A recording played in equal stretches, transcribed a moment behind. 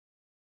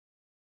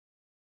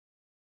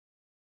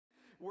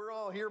We're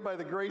all here by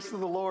the grace of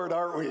the Lord,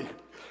 aren't we?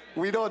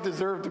 We don't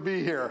deserve to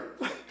be here.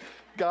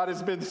 God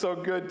has been so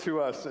good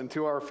to us and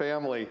to our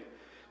family.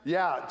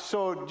 Yeah,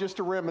 so just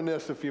to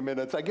reminisce a few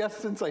minutes. I guess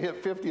since I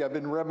hit 50, I've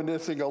been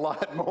reminiscing a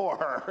lot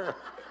more.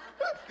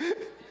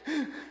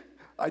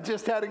 I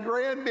just had a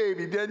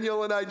grandbaby.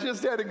 Danielle and I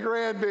just had a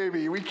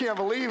grandbaby. We can't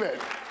believe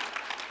it.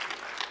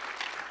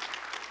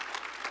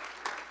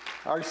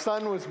 Our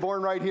son was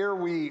born right here.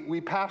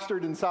 We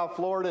pastored in South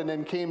Florida and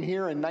then came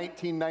here in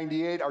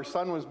 1998. Our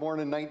son was born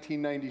in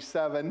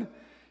 1997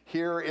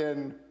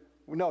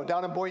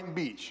 down in Boynton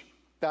Beach.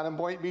 Down in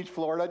Boynton Beach,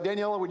 Florida.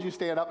 Daniela, would you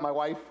stand up, my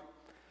wife,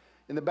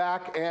 in the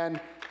back? And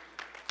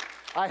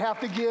I have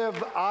to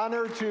give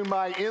honor to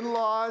my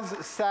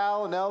in-laws,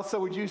 Sal and Elsa.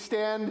 Would you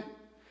stand?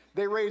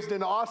 They raised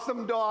an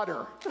awesome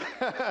daughter.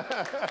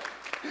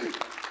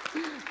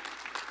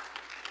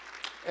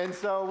 And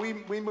so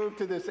we moved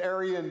to this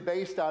area and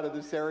based out of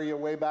this area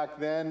way back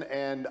then.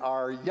 And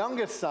our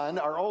youngest son,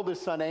 our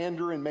oldest son,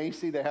 Andrew and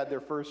Macy, they had their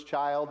first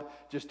child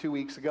just 2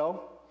 weeks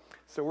ago.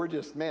 So we're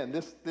just, man,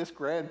 this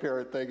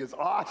grandparent thing is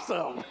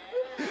awesome.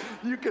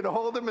 You can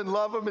hold them and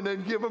love them and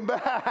then give them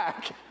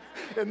back.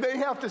 And they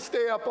have to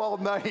stay up all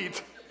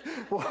night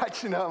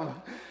watching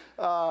them.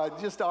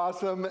 Just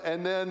awesome.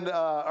 And then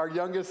our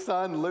youngest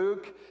son,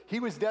 Luke, he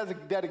was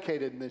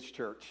dedicated in this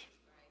church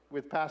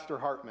with Pastor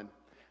Hartman.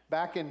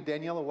 Back in,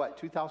 Daniela,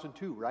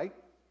 2002, right?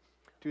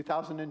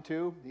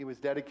 2002, he was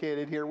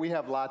dedicated here. We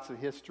have lots of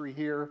history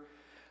here.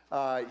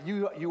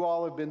 You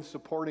all have been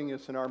supporting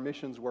us in our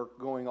missions work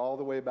going all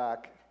the way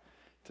back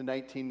to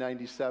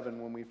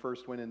 1997 when we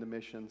first went into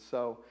missions.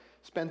 So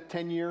spent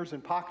 10 years in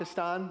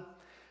Pakistan.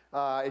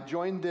 I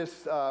joined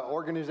this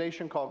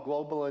organization called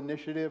Global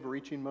Initiative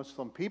Reaching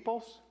Muslim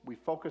Peoples. We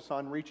focus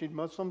on reaching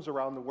Muslims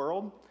around the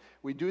world.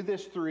 We do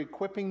this through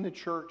equipping the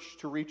church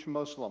to reach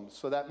Muslims.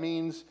 So that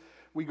means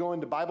we go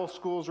into Bible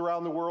schools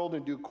around the world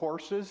and do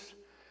courses.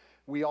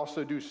 We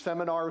also do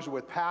seminars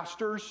with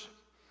pastors.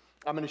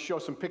 I'm going to show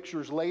some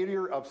pictures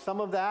later of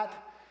some of that.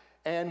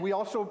 And we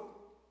also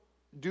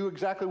do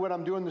exactly what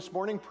I'm doing this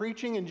morning,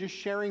 preaching and just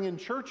sharing in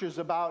churches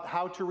about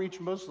how to reach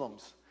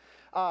Muslims.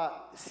 I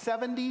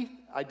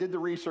did the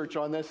research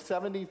on this,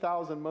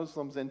 70,000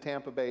 Muslims in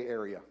Tampa Bay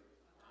area.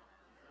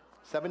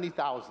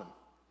 70,000.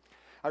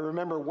 I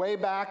remember way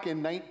back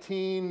in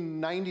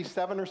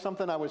 1997 or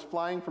something, I was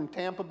flying from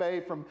Tampa Bay,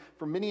 from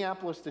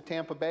Minneapolis to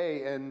Tampa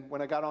Bay, and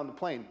when I got on the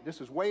plane,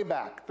 this was way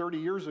back, 30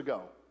 years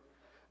ago,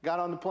 got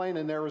on the plane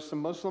and there was some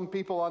Muslim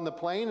people on the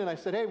plane, and I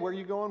said, hey, where are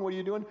you going? What are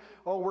you doing?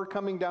 Oh, we're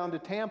coming down to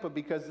Tampa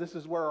because this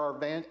is where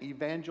our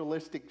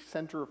evangelistic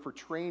center for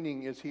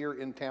training is here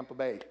in Tampa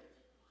Bay.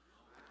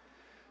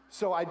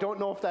 So I don't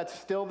know if that's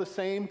still the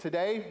same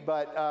today,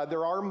 but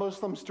there are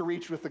Muslims to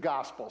reach with the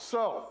gospel.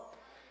 So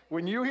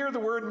when you hear the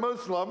word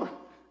Muslim,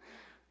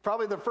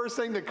 probably the first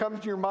thing that comes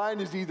to your mind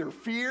is either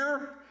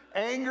fear,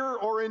 anger,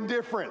 or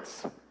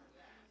indifference.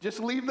 Just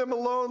leave them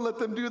alone, let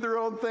them do their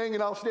own thing,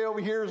 and I'll stay over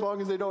here as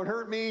long as they don't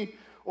hurt me.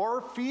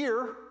 Or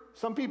fear.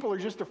 Some people are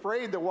just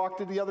afraid to walk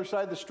to the other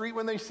side of the street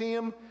when they see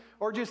them.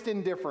 Or just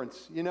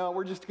indifference. You know,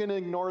 we're just going to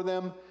ignore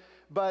them.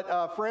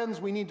 But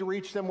friends, we need to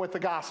reach them with the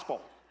gospel.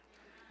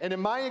 And in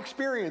my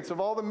experience of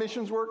all the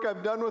missions work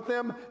I've done with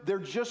them, they're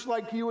just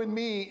like you and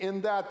me in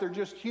that they're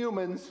just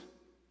humans.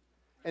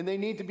 And they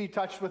need to be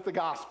touched with the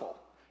gospel.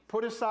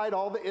 Put aside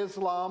all the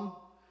Islam.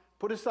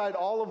 Put aside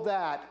all of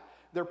that.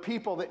 They're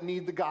people that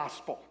need the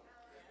gospel.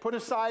 Put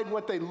aside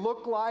what they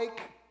look like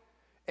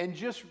and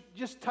just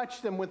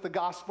touch them with the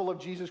gospel of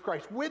Jesus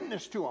Christ.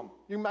 Witness to them.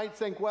 You might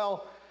think,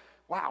 well,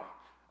 wow,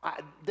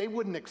 they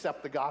wouldn't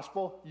accept the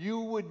gospel. You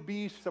would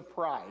be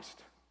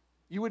surprised.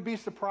 You would be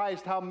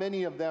surprised how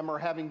many of them are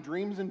having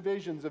dreams and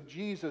visions of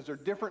Jesus or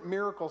different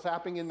miracles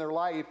happening in their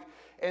life,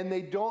 and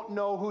they don't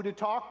know who to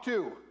talk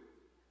to.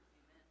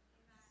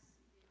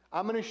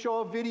 I'm going to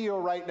show a video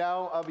right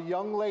now of a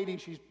young lady.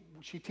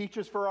 She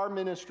teaches for our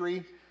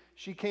ministry.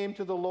 She came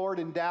to the Lord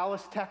in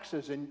Dallas,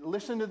 Texas, and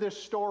listen to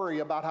this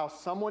story about how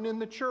someone in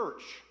the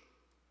church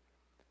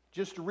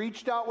just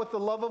reached out with the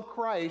love of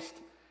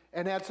Christ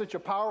and had such a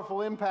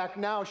powerful impact.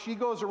 Now she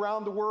goes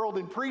around the world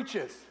and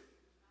preaches.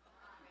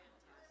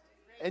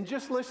 And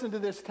just listen to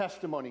this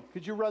testimony.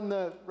 Could you run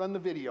the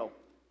video?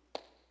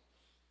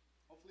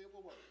 Hopefully it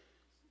will work.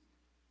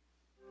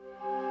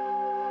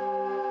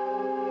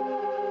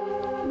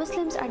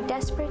 Muslims are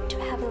desperate to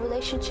have a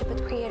relationship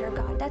with Creator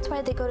God. That's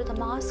why they go to the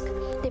mosque,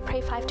 they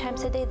pray 5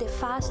 times a day, they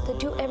fast, they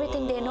do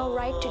everything they know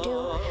right to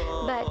do,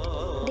 but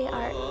they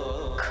are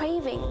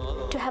craving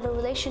to have a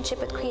relationship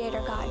with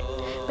Creator God.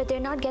 But they're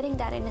not getting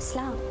that in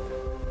Islam.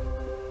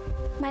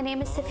 My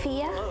name is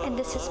Safiya, and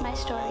this is my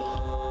story.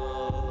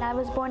 I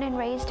was born and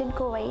raised in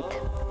Kuwait.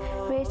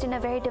 raised in a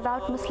very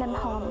devout Muslim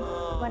home.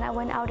 When I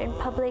went out in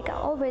public, I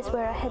always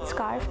wear a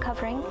headscarf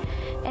covering,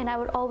 and I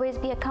would always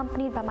be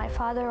accompanied by my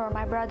father or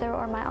my brother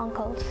or my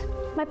uncles.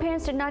 My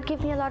parents did not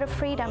give me a lot of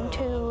freedom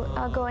to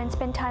go and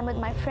spend time with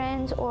my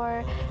friends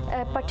or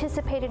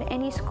participate in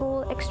any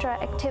school extra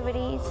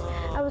activities.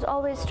 I was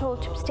always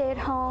told to stay at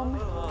home.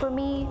 For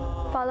me,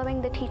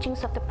 following the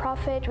teachings of the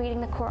Prophet,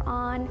 reading the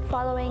Quran,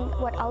 following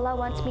what Allah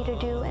wants me to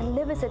do and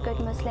live as a good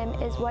Muslim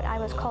is what I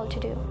was called to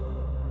do.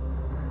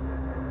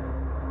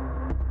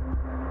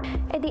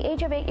 At the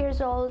age of 8 years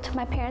old,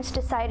 my parents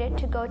decided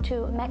to go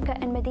to Mecca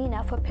and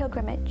Medina for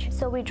pilgrimage.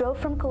 So we drove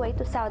from Kuwait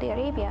to Saudi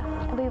Arabia.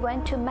 We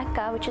went to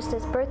Mecca, which is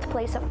this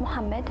birthplace of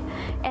Muhammad,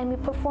 and we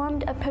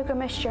performed a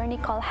pilgrimage journey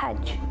called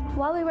Hajj.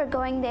 While we were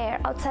going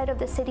there, outside of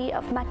the city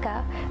of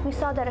Mecca, we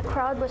saw that a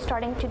crowd was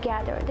starting to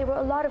gather. There were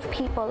a lot of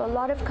people, a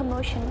lot of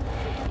commotion,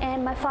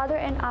 and my father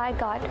and I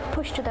got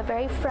pushed to the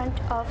very front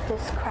of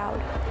this crowd.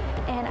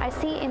 And I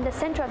see in the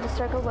center of the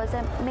circle was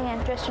a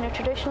man dressed in a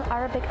traditional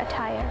Arabic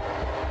attire,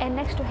 and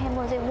next to him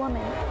was a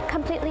woman,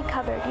 completely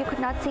covered. You could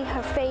not see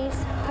her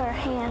face, her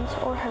hands,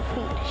 or her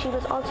feet. She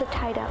was also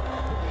tied up.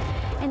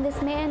 And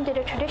this man did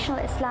a traditional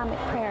Islamic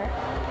prayer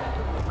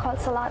called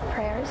Salat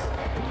prayers,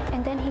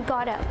 and then he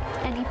got up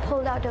and he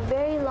pulled out a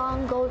very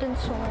long golden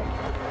sword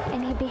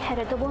and he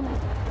beheaded the woman.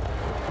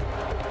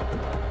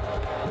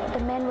 The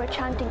men were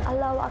chanting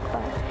Allahu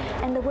Akbar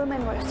and the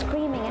women were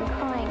screaming and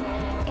crying,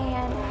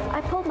 and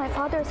I pulled my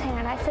father's hand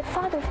and I said,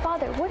 "Father,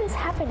 Father, what is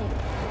happening?"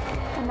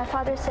 And my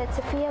father said,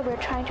 "Sophia, we're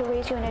trying to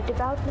raise you in a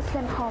devout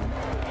Muslim home.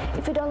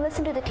 If you don't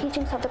listen to the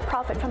teachings of the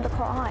Prophet from the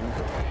Quran,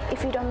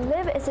 if you don't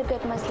live as a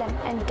good Muslim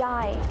and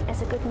die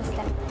as a good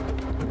Muslim,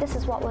 this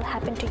is what will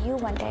happen to you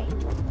one day."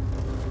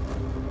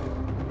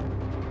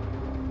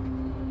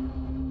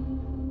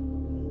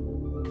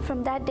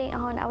 From that day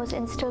on, I was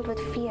instilled with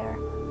fear.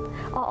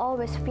 I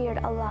always feared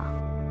Allah.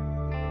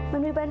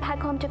 When we went back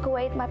home to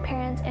Kuwait, my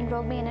parents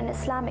enrolled me in an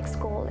Islamic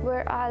school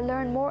where I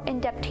learned more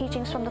in-depth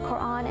teachings from the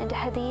Quran and the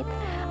Hadith.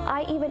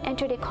 I even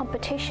entered a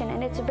competition,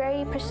 and it's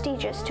very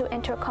prestigious to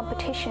enter a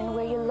competition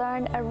where you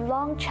learn a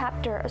long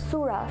chapter, a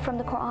surah from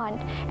the Quran,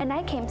 and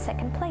I came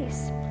second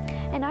place.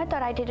 And I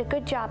thought I did a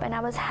good job and I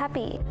was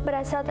happy, but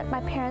I saw that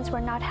my parents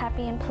were not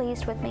happy and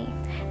pleased with me.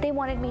 They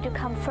wanted me to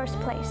come first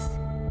place.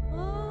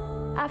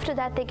 After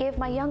that, they gave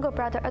my younger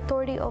brother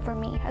authority over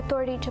me,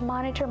 authority to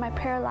monitor my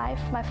prayer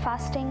life, my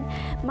fasting,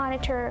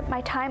 monitor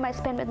my time I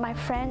spend with my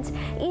friends.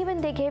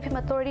 Even they gave him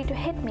authority to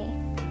hit me.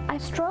 I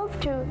strove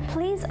to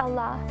please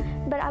Allah,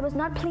 but I was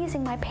not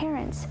pleasing my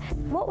parents.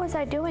 What was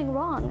I doing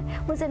wrong?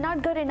 Was it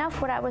not good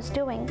enough what I was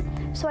doing?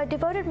 So I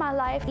devoted my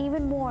life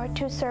even more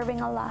to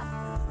serving Allah.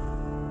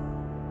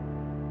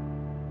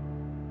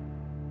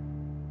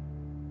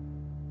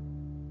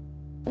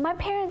 My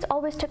parents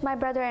always took my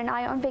brother and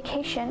I on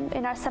vacation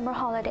in our summer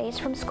holidays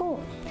from school.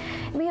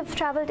 We have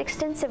traveled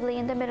extensively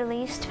in the Middle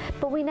East,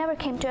 but we never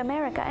came to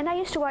America. And I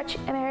used to watch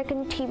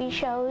American TV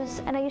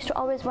shows, and I used to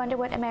always wonder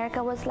what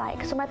America was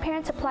like. So my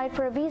parents applied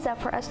for a visa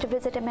for us to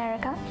visit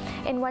America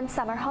in one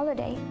summer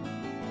holiday.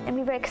 And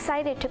we were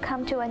excited to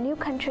come to a new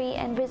country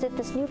and visit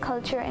this new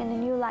culture and a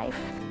new life.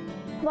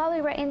 While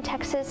we were in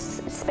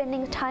Texas,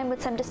 spending time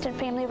with some distant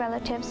family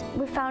relatives,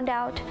 we found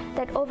out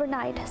that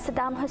overnight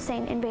Saddam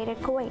Hussein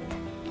invaded Kuwait.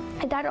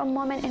 At that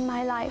moment in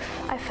my life,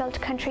 I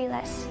felt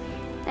countryless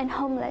and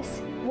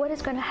homeless. What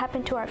is going to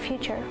happen to our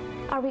future?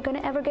 Are we going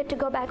to ever get to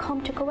go back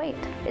home to Kuwait?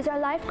 Is our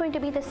life going to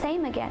be the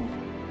same again?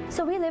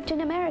 So we lived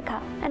in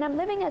America, and I'm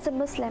living as a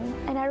Muslim,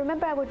 and I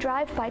remember I would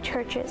drive by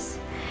churches,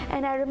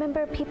 and I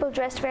remember people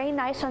dressed very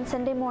nice on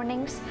Sunday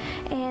mornings,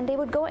 and they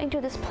would go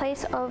into this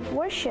place of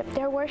worship,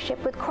 their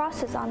worship with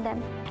crosses on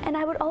them. And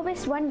I would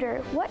always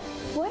wonder, what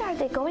are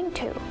they going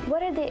to?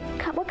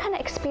 What kind of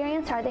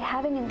experience are they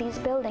having in these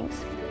buildings?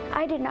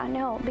 I did not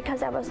know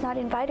because I was not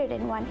invited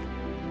in one.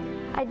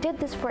 I did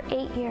this for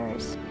 8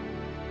 years.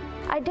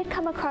 I did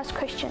come across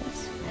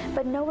Christians,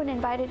 but no one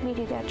invited me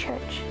to their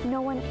church.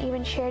 No one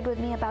even shared with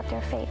me about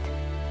their faith.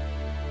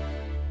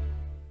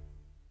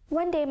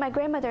 One day, my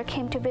grandmother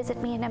came to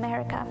visit me in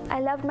America.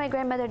 I loved my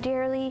grandmother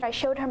dearly. I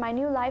showed her my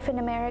new life in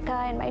America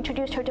and I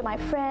introduced her to my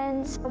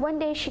friends. One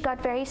day, she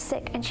got very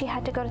sick and she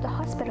had to go to the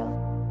hospital.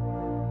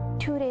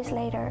 2 days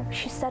later,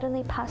 she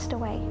suddenly passed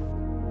away.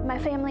 My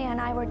family and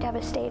I were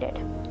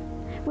devastated.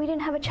 We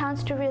didn't have a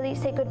chance to really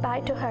say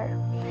goodbye to her.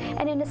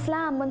 And in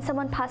Islam, when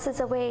someone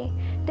passes away,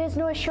 there's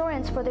no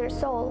assurance for their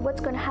soul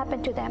what's going to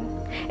happen to them.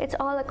 It's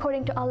all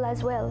according to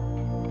Allah's will.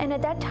 And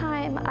at that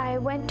time, I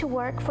went to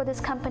work for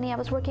this company. I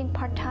was working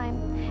part-time,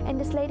 and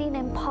this lady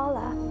named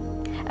Paula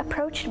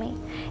approached me,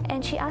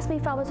 and she asked me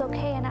if I was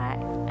okay,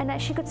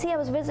 and she could see I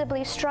was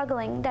visibly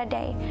struggling that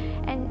day.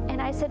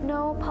 And I said,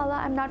 "No, Paula,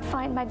 I'm not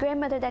fine. My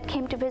grandmother that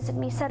came to visit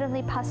me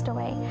suddenly passed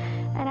away,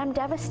 and I'm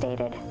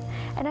devastated."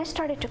 And I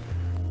started to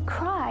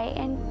cry,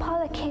 and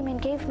Paula came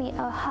and gave me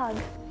a hug.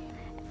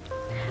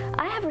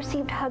 I have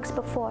received hugs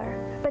before,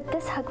 but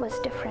this hug was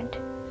different.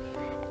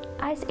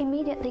 I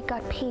immediately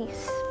got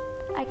peace.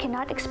 I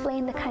cannot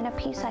explain the kind of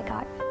peace I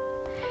got.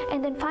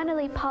 And then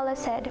finally Paula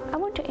said, I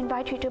want to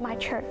invite you to my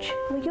church.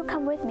 Will you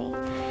come with me?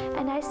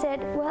 And I said,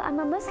 well, I'm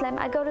a Muslim.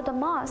 I go to the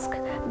mosque,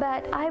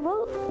 but I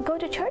will go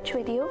to church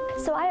with you.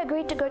 So I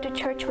agreed to go to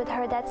church with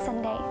her that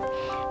Sunday.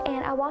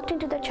 And I walked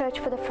into the church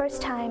for the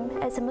first time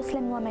as a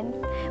Muslim woman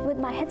with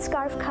my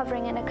headscarf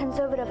covering and a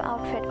conservative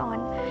outfit on.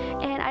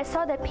 And I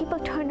saw that people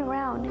turned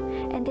around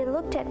and they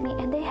looked at me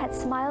and they had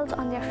smiles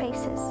on their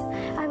faces.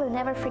 I will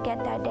never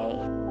forget that day.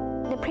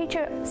 The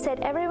preacher said,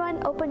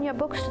 everyone open your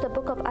books to the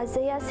book of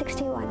Isaiah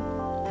 61.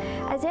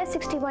 Isaiah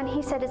 61,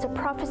 he said, is a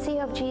prophecy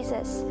of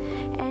Jesus.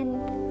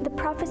 And the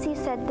prophecy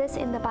said this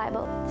in the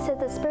Bible. It said,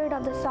 the Spirit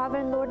of the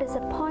Sovereign Lord is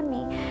upon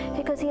me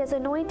because He has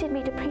anointed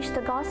me to preach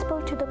the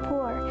gospel to the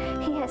poor.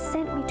 He has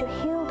sent me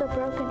to heal the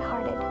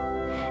brokenhearted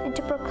and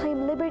to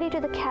proclaim liberty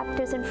to the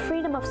captives and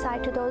freedom of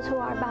sight to those who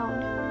are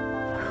bound.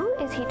 Who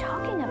is he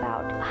talking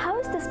about? How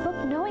is this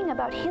book knowing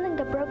about healing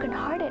the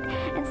brokenhearted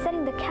and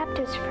setting the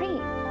captives free?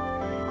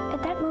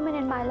 At that moment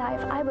in my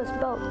life, I was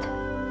both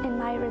in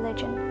my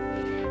religion.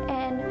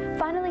 And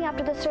finally,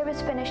 after the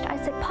service finished, I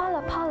said,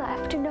 Paula, I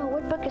have to know,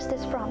 what book is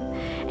this from?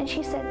 And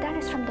she said, that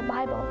is from the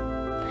Bible.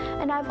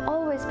 And I've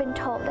always been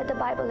told that the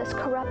Bible is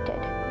corrupted,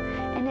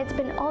 and it's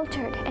been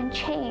altered and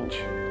changed,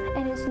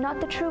 and it's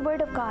not the true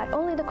word of God,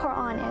 only the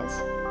Quran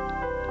is.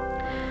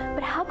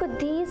 But how could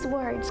these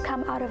words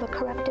come out of a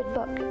corrupted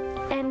book?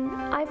 And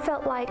I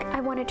felt like I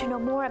wanted to know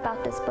more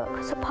about this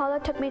book. So Paula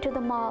took me to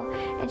the mall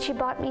and she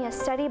bought me a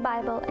study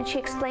Bible and she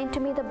explained to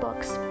me the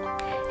books.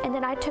 And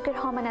then I took it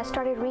home and I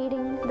started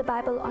reading the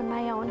Bible on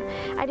my own.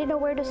 I didn't know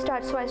where to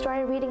start, so I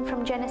started reading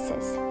from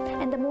Genesis.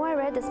 And the more I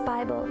read this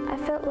Bible, I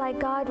felt like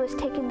God was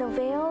taking the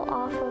veil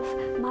off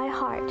of my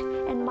heart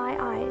and my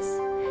eyes.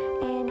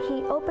 And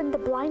He opened the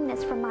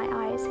blindness from my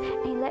eyes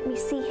and He let me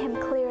see Him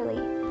clearly.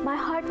 My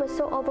heart was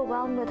so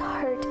overwhelmed with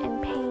hurt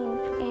and pain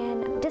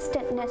and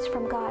distantness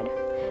from God.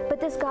 But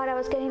this God I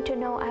was getting to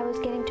know, I was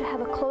getting to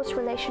have a close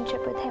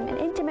relationship with Him, an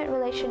intimate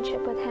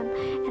relationship with Him,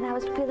 and I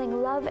was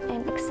feeling love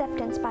and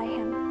acceptance by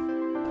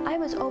Him. I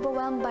was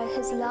overwhelmed by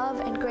His love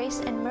and grace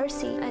and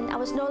mercy, and I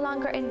was no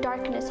longer in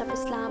darkness of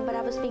Islam, but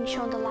I was being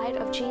shown the light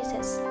of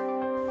Jesus.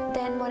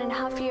 Then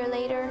 1.5 years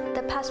later,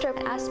 the pastor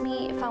asked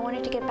me if I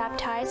wanted to get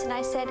baptized, and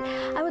I said,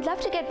 I would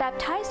love to get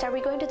baptized. Are we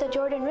going to the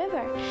Jordan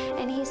River?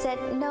 And he said,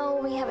 no,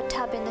 we have a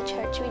tub in the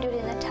church. We do it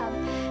in the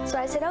tub. So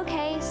I said,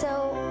 okay.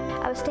 So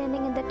I was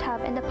standing in the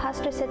tub, and the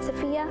pastor said,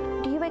 Sophia,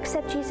 do you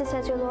accept Jesus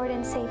as your Lord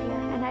and Savior?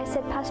 And I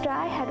said, Pastor,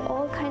 I had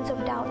all kinds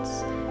of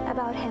doubts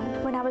about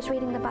Him when I was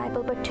reading the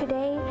Bible, but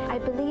today I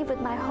believe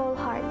with my whole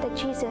heart that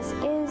Jesus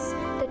is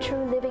the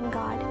true living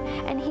God,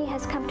 and He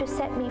has come to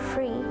set me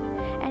free,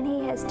 and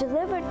He has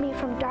delivered me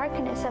from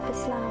darkness of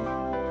Islam.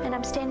 And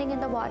I'm standing in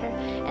the water,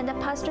 and the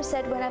pastor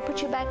said, when I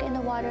put you back in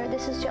the water,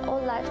 this is your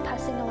old life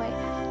passing away.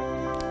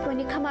 When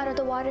you come out of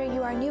the water,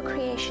 you are a new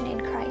creation in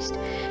Christ.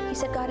 He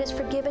said, God has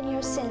forgiven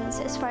your sins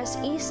as far as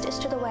east is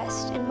to the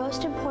west. And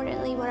most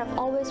importantly, what I've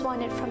always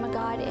wanted from a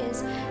God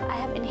is I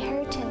have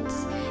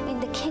inheritance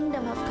in the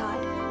kingdom of God.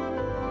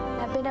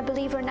 I've been a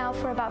believer now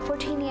for about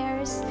 14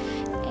 years,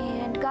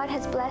 and God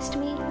has blessed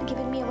me,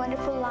 given me a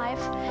wonderful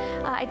life.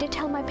 I did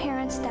tell my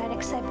parents that I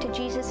accepted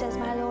Jesus as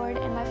my Lord,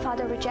 and my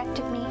father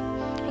rejected me.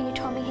 And he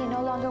told me he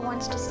no longer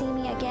wants to see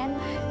me again.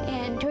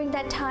 And during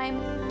that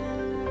time,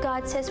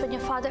 God says, when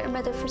your father and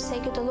mother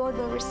forsake you, the Lord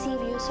will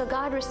receive you. So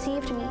God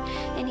received me,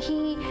 and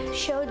He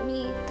showed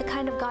me the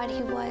kind of God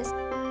He was.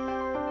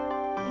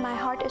 My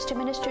heart is to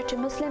minister to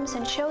Muslims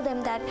and show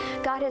them that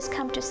God has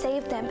come to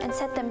save them and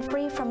set them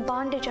free from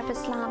bondage of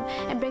Islam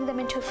and bring them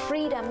into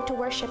freedom to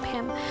worship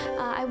Him.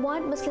 I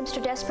want Muslims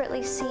to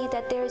desperately see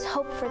that there is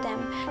hope for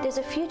them. There's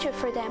a future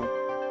for them.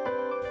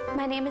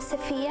 My name is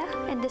Sophia,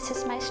 and this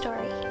is my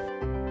story.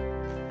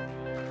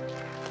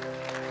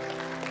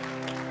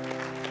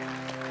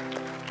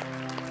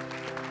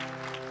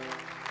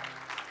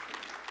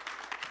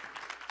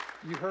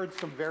 You heard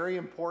some very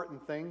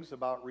important things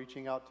about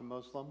reaching out to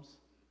Muslims.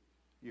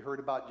 You heard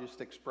about just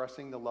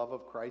expressing the love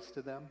of Christ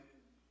to them.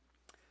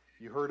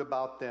 You heard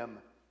about them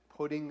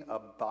putting a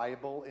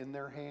Bible in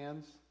their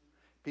hands.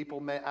 People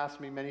may ask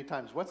me many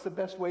times, what's the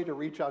best way to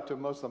reach out to a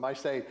Muslim? I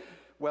say,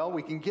 well,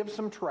 we can give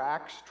some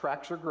tracts.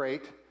 Tracts are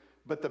great.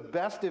 But the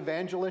best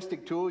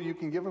evangelistic tool you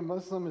can give a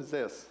Muslim is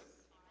this,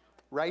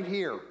 right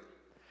here.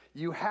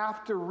 You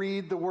have to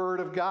read the Word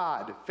of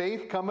God.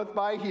 Faith cometh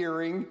by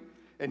hearing,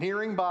 and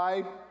hearing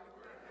by...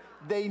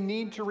 They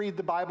need to read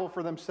the Bible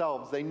for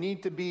themselves. They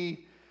need to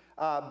be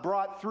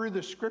brought through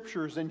the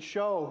Scriptures and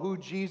show who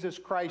Jesus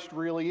Christ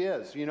really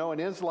is. You know, in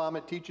Islam,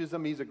 it teaches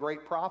them He's a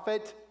great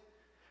prophet,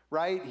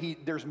 right?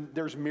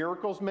 There's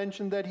miracles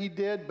mentioned that He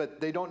did,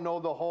 but they don't know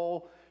the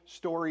whole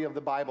story of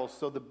the Bible.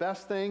 So the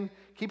best thing,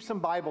 keep some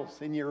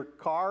Bibles in your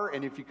car,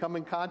 and if you come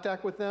in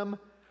contact with them,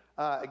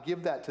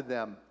 give that to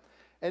them.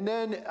 And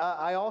then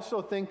I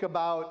also think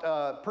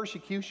about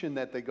persecution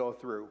that they go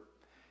through.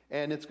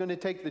 And it's going to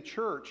take the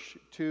church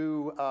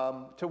to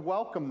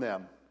welcome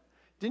them.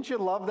 Didn't you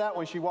love that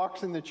when she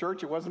walks in the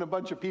church? It wasn't a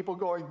bunch of people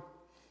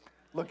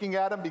looking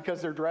at them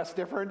because they're dressed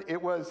different.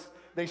 It was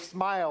they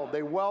smiled,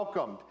 they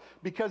welcomed,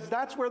 because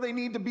that's where they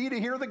need to be to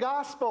hear the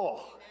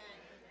gospel.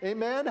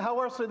 Amen?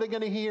 How else are they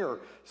going to hear?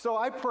 So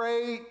I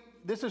pray,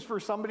 this is for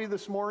somebody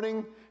this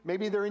morning.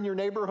 Maybe they're in your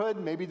neighborhood.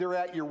 Maybe they're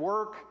at your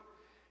work.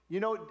 You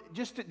know,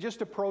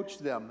 just approach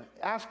them.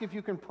 Ask if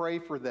you can pray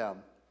for them.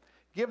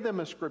 Give them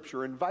a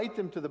scripture. Invite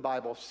them to the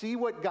Bible. See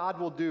what God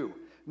will do.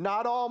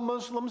 Not all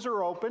Muslims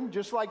are open,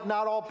 just like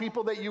not all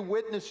people that you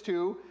witness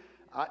to,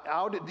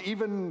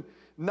 even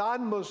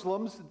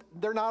non-Muslims,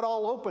 they're not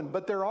all open.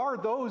 But there are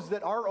those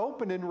that are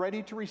open and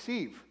ready to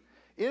receive.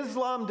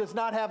 Islam does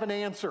not have an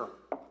answer.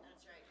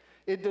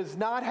 It does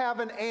not have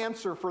an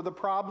answer for the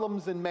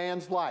problems in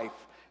man's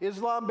life.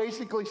 Islam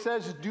basically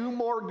says, do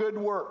more good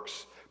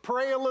works.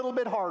 Pray a little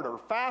bit harder.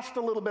 Fast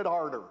a little bit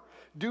harder.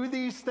 Do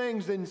these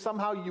things and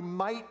somehow you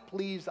might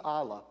please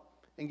Allah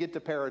and get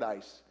to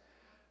paradise.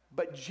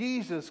 But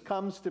Jesus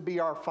comes to be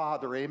our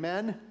Father,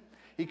 amen?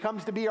 He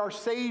comes to be our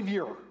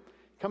Savior.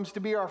 He comes to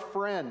be our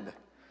friend.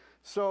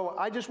 So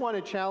I just want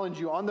to challenge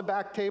you. On the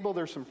back table,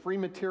 there's some free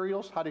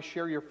materials, how to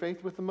share your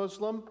faith with a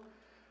Muslim.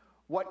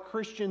 What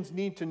Christians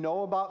need to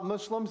know about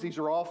Muslims. These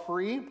are all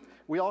free.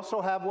 We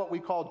also have what we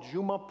call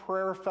Juma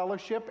Prayer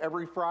Fellowship.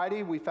 Every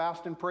Friday, we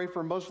fast and pray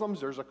for Muslims.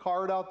 There's a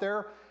card out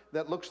there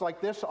that looks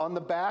like this. On the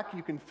back,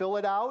 you can fill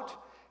it out,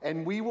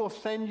 and we will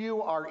send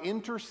you our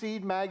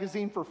Intercede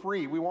magazine for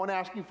free. We won't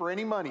ask you for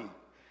any money.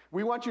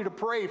 We want you to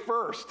pray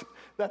first.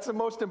 That's the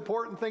most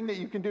important thing that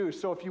you can do.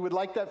 So if you would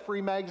like that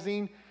free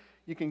magazine,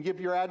 you can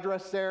give your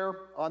address there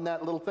on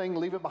that little thing.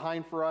 Leave it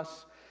behind for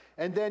us.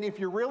 And then if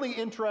you're really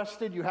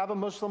interested, you have a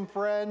Muslim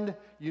friend,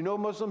 you know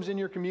Muslims in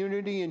your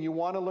community, and you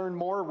want to learn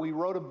more, we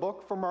wrote a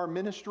book from our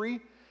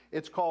ministry.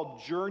 It's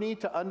called Journey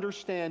to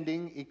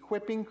Understanding,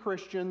 Equipping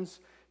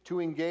Christians to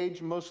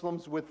Engage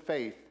Muslims with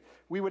Faith.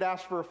 We would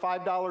ask for a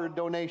 $5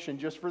 donation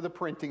just for the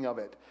printing of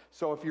it.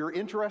 So if you're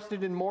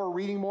interested in more,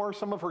 reading more,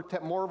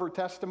 more of her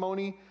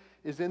testimony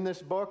is in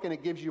this book, and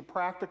it gives you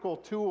practical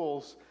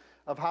tools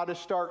of how to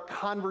start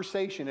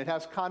conversation. It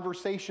has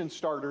conversation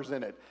starters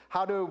in it.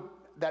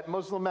 That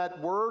Muslim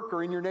at work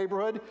or in your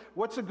neighborhood,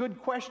 what's a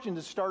good question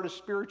to start a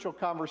spiritual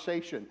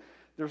conversation?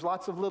 There's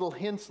lots of little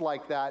hints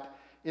like that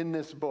in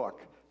this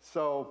book.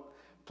 So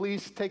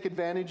please take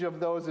advantage of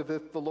those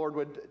if the Lord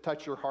would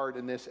touch your heart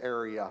in this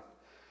area.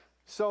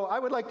 So I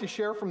would like to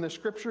share from the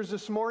scriptures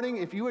this morning.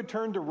 If you would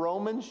turn to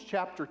Romans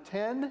chapter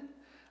 10,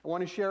 I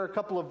want to share a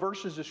couple of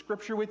verses of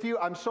scripture with you.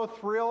 I'm so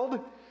thrilled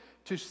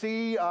to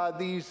see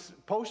these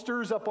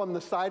posters up on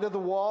the side of the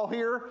wall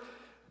here.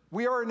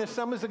 We are an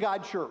Assemblies of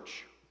God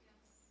church.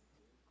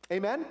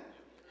 Amen?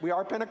 We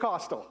are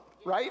Pentecostal,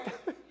 right?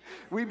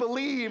 We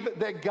believe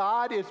that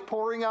God is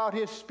pouring out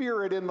His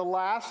Spirit in the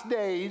last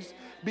days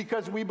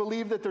because we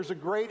believe that there's a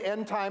great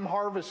end-time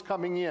harvest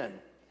coming in.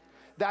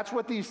 That's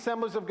what the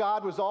Assemblies of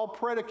God was all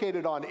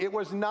predicated on.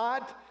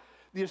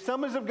 The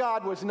Assemblies of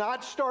God was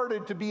not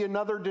started to be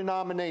another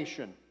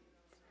denomination.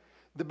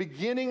 The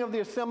beginning of the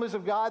Assemblies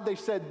of God, they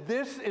said,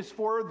 this is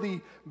for the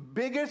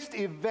biggest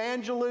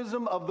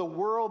evangelism of the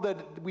world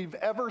that we've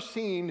ever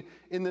seen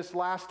in this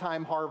last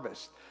time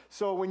harvest.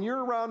 So when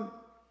you're around,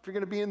 if you're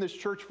going to be in this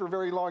church for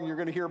very long, you're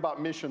going to hear about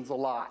missions a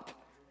lot.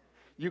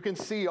 You can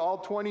see all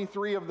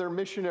 23 of their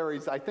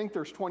missionaries. I think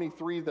there's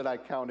 23 that I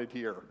counted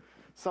here.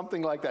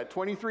 Something like that.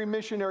 23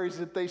 missionaries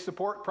that they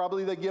support.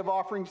 Probably they give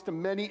offerings to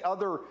many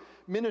other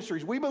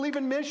ministries. We believe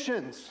in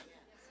missions.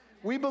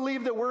 We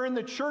believe that we're in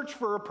the church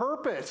for a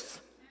purpose.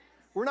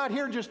 We're not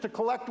here just to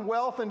collect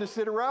wealth and to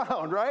sit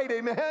around, right?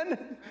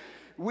 Amen?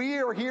 We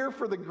are here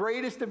for the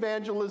greatest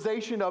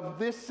evangelization of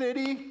this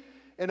city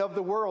and of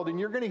the world. And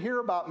you're going to hear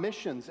about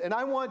missions. And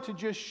I want to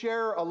just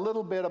share a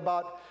little bit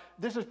about,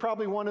 this is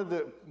probably one of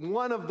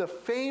the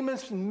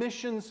famous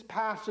missions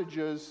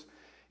passages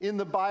in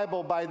the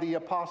Bible by the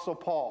Apostle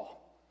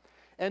Paul.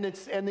 And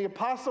the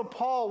Apostle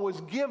Paul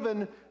was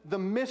given the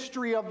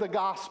mystery of the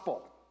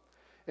gospel.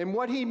 And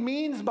what he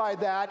means by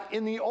that,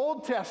 in the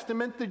Old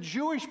Testament, the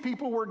Jewish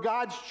people were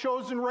God's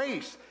chosen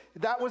race.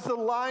 That was the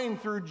line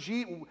through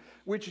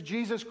which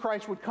Jesus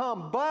Christ would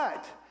come.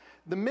 But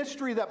the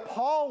mystery that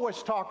Paul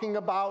was talking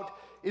about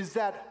is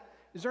there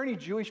any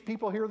Jewish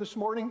people here this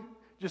morning?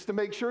 Just to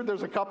make sure,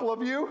 there's a couple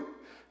of you,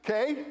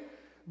 okay?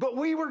 But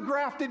we were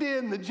grafted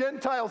in. The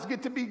Gentiles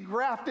get to be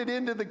grafted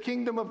into the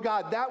kingdom of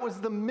God. That was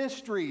the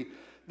mystery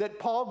that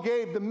Paul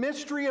gave, the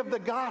mystery of the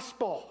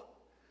gospel.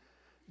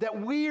 That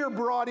we are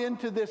brought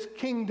into this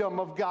kingdom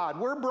of God.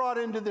 We're brought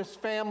into this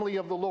family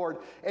of the Lord.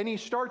 And he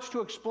starts to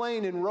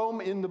explain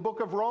in the book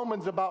of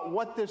Romans about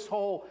what this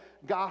whole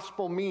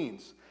gospel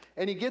means.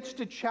 And he gets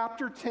to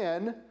chapter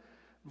 10,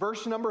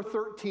 verse number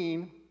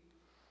 13,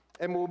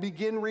 and we'll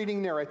begin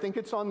reading there. I think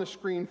it's on the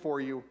screen for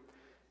you.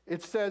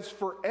 It says,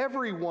 "For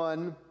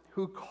everyone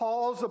who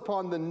calls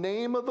upon the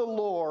name of the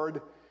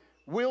Lord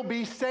will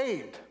be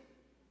saved.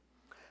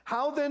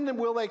 How then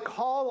will they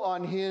call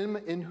on him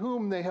in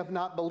whom they have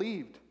not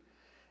believed?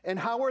 And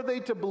how are they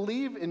to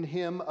believe in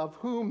him of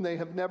whom they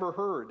have never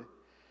heard?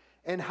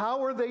 And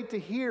how are they to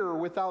hear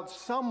without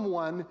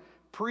someone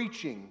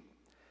preaching?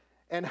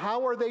 And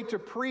how are they to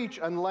preach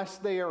unless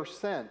they are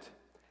sent?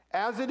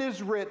 As it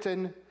is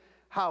written,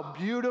 How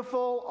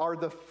beautiful are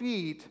the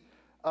feet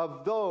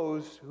of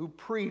those who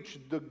preach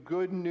the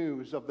good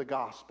news of the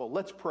gospel.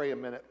 Let's pray a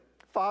minute.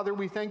 Father,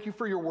 we thank you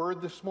for your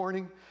word this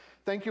morning.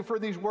 Thank you for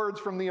these words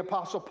from the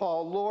Apostle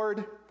Paul.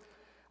 Lord,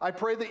 I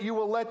pray that you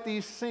will let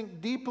these sink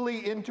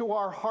deeply into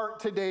our heart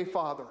today,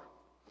 Father.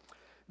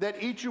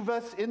 That each of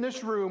us in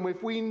this room,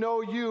 if we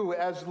know you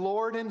as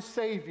Lord and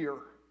Savior,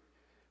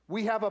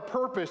 we have a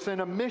purpose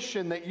and a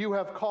mission that you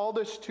have called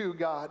us to,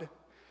 God.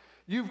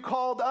 You've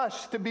called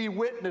us to be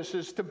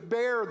witnesses, to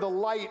bear the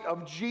light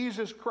of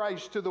Jesus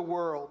Christ to the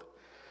world.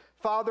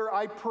 Father,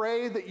 I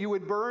pray that you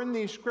would burn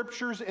these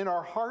scriptures in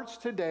our hearts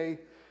today.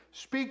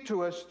 Speak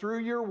to us through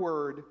your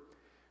word.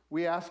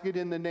 We ask it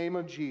in the name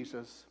of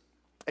Jesus.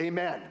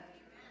 Amen.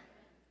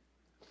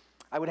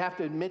 I would have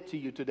to admit to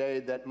you today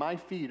that my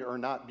feet are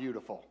not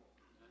beautiful.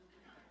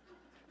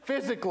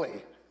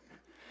 Physically,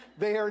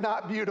 they are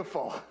not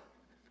beautiful.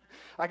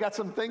 I got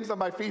some things on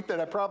my feet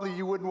that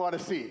you wouldn't want to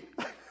see.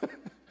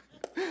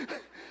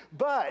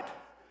 But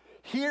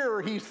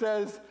here he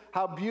says,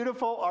 how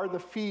beautiful are the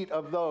feet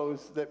of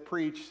those that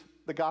preach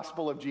the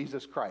gospel of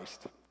Jesus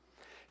Christ.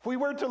 If we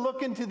were to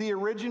look into the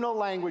original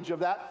language of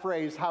that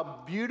phrase,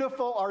 how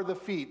beautiful are the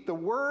feet, the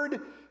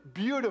word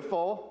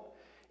beautiful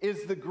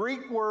is the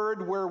Greek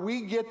word where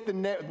we get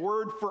the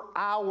word for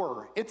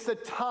hour. It's a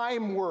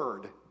time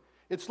word.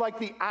 It's like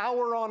the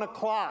hour on a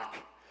clock.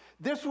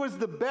 This was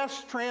the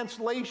best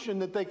translation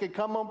that they could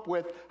come up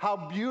with, how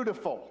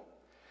beautiful.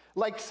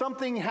 Like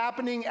something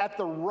happening at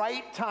the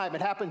right time.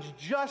 It happens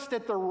just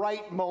at the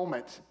right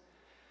moment.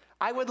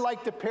 I would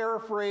like to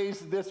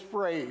paraphrase this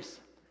phrase.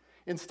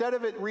 Instead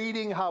of it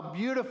reading, how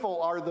beautiful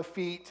are the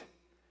feet,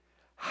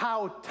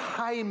 how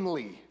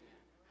timely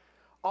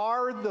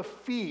are the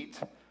feet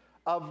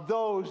of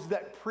those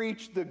that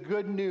preach the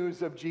good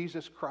news of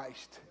Jesus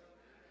Christ.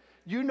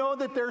 You know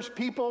that there's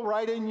people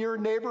right in your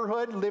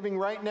neighborhood living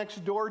right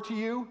next door to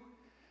you.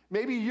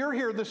 Maybe you're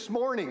here this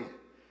morning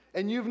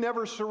and you've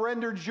never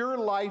surrendered your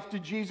life to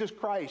Jesus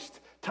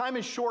Christ. Time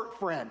is short,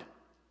 friend.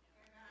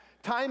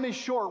 Time is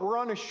short. We're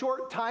on a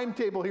short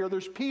timetable here.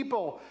 There's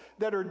people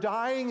that are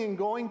dying and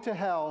going to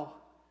hell.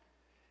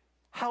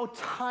 How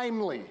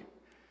timely.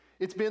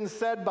 It's been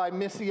said by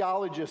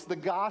missiologists, the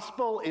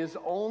gospel is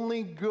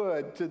only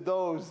good to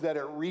those that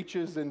it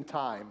reaches in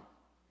time.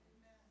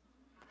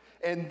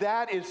 And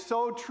that is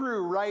so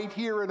true right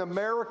here in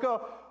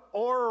America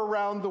or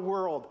around the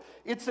world.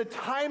 It's a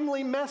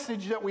timely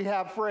message that we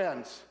have,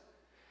 friends.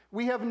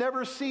 We have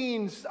never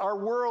seen our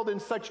world in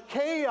such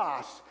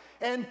chaos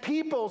and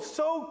people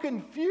so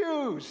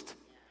confused.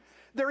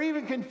 They're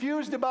even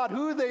confused about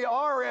who they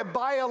are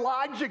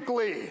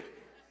biologically.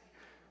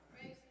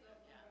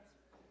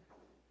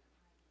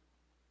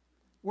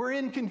 We're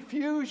in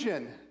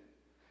confusion.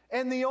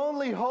 And the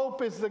only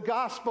hope is the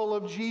gospel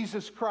of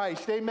Jesus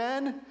Christ.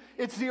 Amen?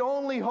 It's the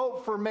only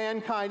hope for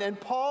mankind. And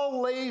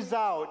Paul lays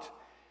out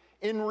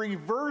in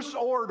reverse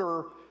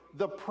order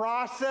the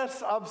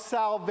process of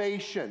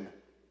salvation.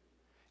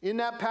 In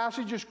that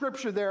passage of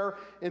scripture there,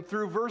 and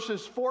through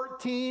verses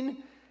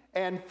 14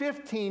 and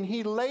 15,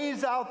 he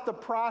lays out the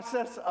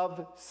process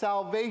of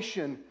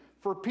salvation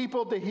for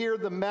people to hear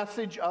the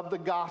message of the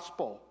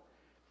gospel.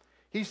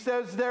 He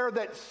says there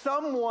that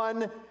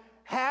someone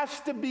has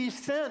to be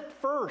sent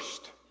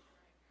first.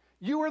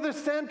 You are the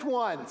sent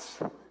ones.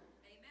 Amen.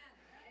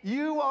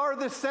 You are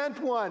the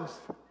sent ones.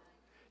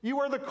 You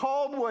are the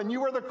called one.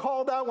 You are the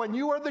called out one.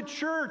 You are the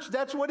church.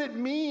 That's what it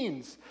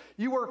means.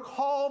 You are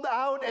called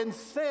out and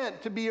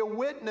sent to be a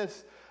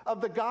witness of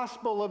the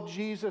gospel of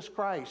Jesus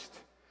Christ.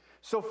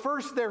 So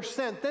first they're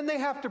sent. Then they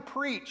have to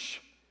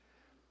preach.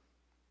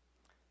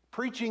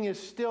 Preaching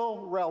is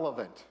still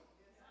relevant.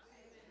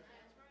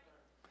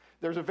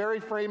 There's a very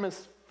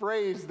famous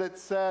phrase that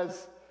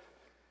says,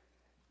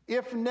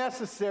 if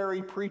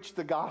necessary, preach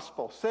the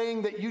gospel,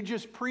 saying that you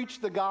just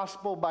preach the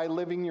gospel by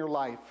living your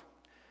life.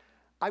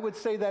 I would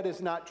say that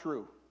is not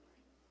true.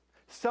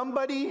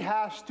 Somebody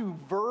has to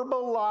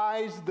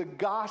verbalize the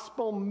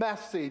gospel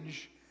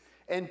message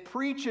and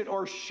preach it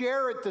or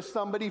share it to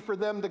somebody for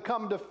them to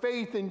come to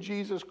faith in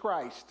Jesus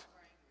Christ.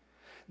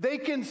 They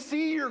can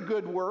see your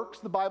good works,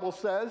 the Bible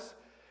says,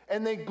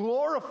 and they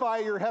glorify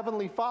your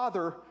heavenly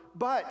Father,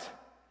 but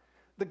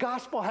the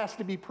gospel has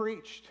to be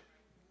preached.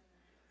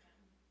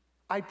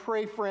 I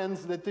pray,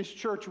 friends, that this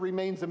church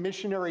remains a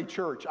missionary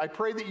church. I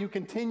pray that you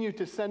continue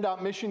to send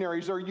out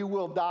missionaries or you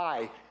will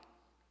die.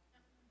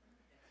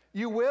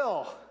 You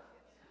will.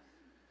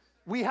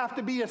 We have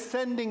to be a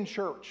sending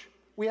church.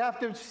 We have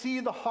to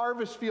see the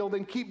harvest field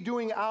and keep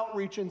doing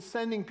outreach and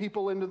sending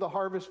people into the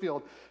harvest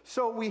field.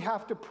 So we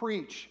have to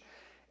preach.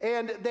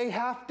 And they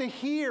have to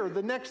hear.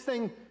 The next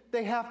thing,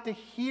 they have to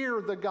hear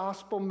the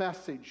gospel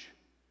message.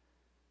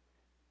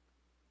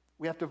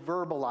 We have to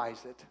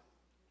verbalize it.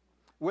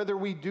 Whether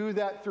we do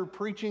that through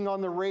preaching on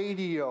the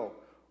radio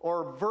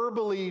or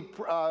verbally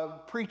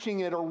preaching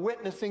it or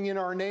witnessing in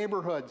our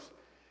neighborhoods.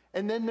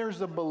 And then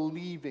there's a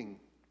believing.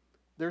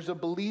 There's a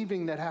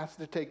believing that has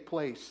to take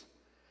place.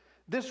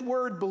 This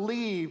word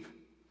believe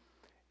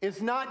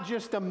is not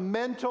just a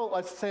mental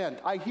assent.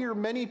 I hear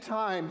many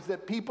times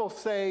that people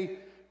say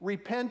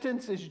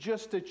repentance is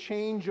just a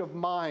change of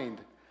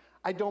mind.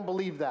 I don't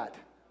believe that.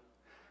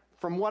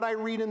 From what I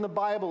read in the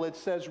Bible, it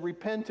says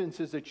repentance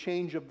is a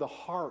change of the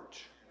heart.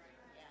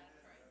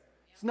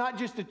 It's not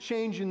just a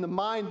change in the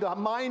mind. The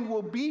mind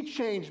will be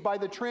changed by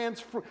the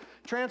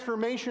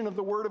transformation of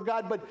the Word of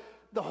God, but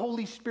the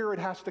Holy Spirit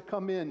has to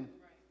come in.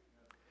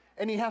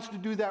 And He has to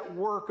do that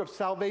work of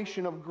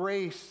salvation, of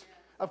grace,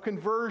 of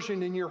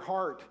conversion in your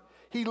heart.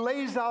 He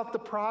lays out the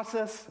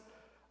process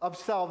of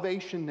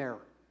salvation there.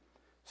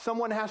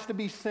 Someone has to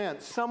be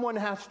sent. Someone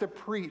has to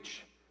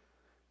preach.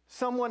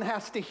 Someone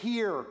has to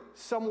hear.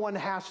 Someone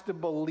has to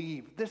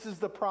believe. This is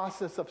the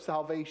process of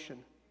salvation.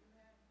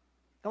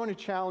 I want to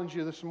challenge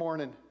you this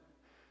morning.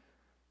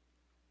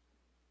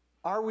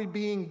 Are we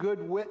being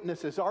good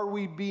witnesses? Are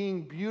we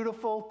being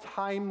beautiful,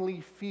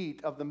 timely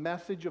feet of the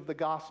message of the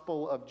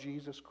gospel of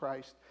Jesus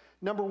Christ?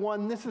 Number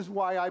one, this is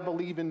why I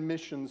believe in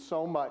missions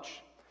so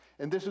much.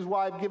 And this is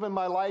why I've given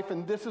my life,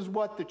 and this is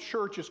what the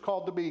church is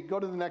called to be. Go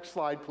to the next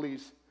slide,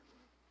 please.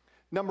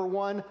 Number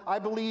one, I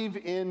believe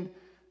in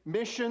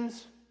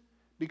missions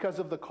because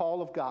of the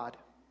call of God.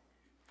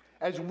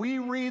 As we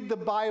read the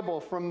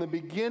Bible from the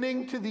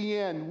beginning to the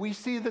end, we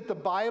see that the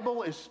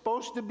Bible is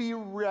supposed to be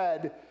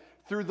read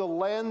through the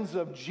lens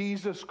of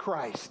Jesus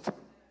Christ.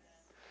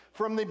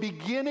 From the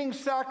beginning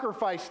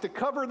sacrifice to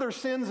cover their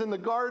sins in the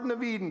Garden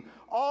of Eden,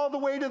 all the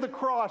way to the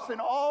cross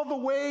and all the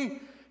way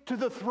to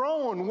the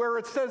throne where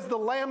it says the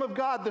Lamb of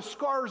God, the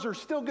scars are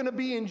still going to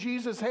be in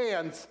Jesus'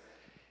 hands.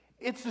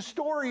 It's the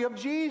story of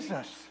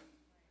Jesus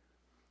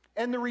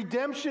and the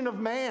redemption of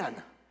man.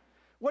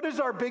 What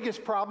is our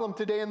biggest problem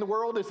today in the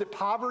world? Is it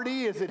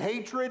poverty? Is it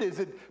hatred? Is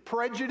it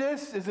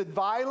prejudice? Is it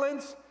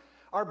violence?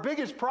 Our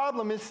biggest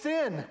problem is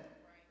sin.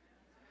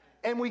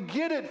 And we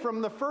get it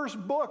from the first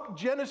book,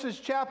 Genesis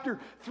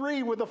chapter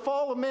 3, with the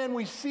fall of man,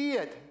 we see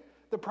it.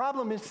 The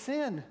problem is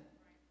sin.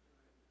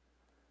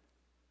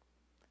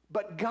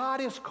 But God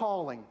is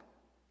calling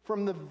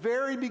from the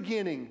very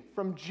beginning,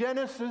 from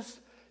Genesis,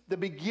 the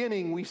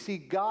beginning, we see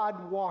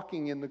God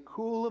walking in the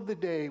cool of the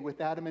day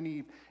with Adam and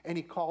Eve, and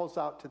He calls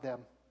out to them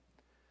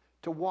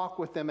to walk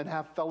with them and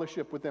have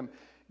fellowship with them.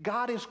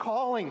 God is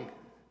calling.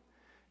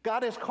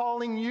 God is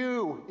calling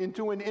you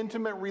into an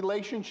intimate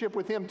relationship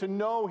with Him, to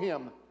know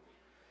Him,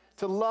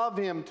 to love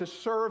Him, to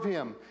serve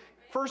Him.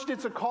 First,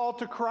 it's a call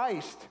to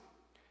Christ.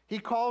 He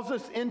calls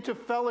us into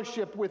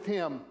fellowship with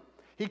Him.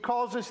 He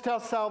calls us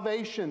to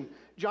salvation.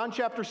 John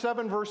chapter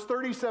 7, verse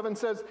 37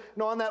 says,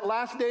 "Now on that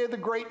last day of the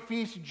great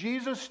feast,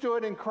 Jesus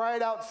stood and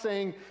cried out,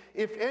 saying,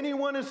 'If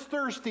anyone is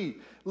thirsty,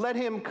 let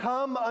him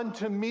come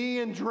unto me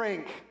and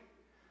drink.'"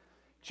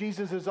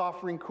 Jesus is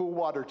offering cool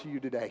water to you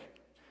today.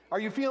 Are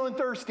you feeling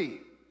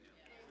thirsty?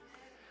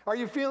 Are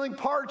you feeling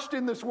parched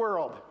in this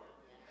world?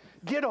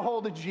 Get a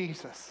hold of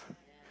Jesus.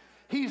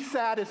 He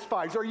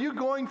satisfies. Are you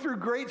going through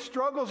great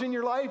struggles in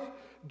your life?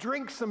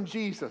 Drink some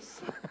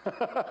Jesus.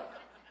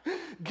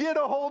 Get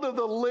a hold of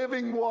the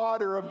living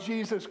water of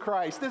Jesus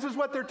Christ. This is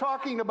what they're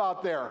talking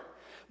about there.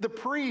 The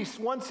priests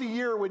once a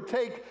year would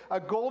take a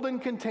golden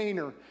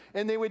container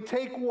and they would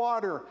take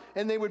water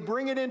and they would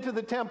bring it into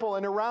the temple,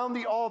 and around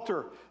the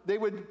altar they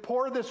would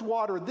pour this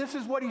water. This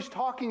is what He's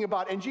talking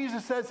about. And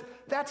Jesus says,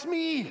 "That's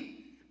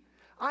me.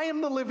 I am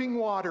the living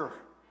water.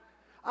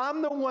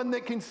 I'm the one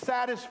that can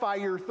satisfy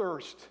your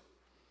thirst."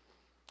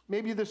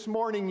 Maybe this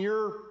morning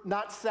you're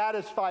not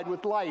satisfied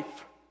with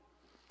life.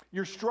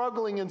 You're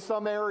struggling in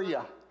some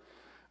area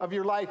of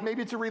your life.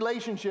 Maybe it's a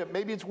relationship.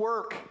 Maybe it's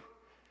work.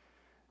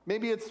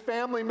 Maybe it's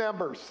family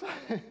members.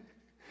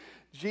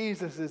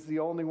 Jesus is the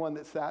only one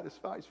that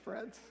satisfies,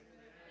 friends.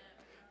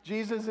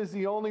 Jesus is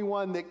the only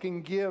one that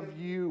can give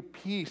you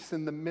peace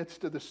in the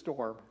midst of the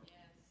storm.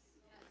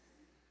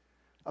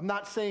 I'm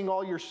not saying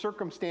all your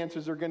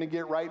circumstances are going to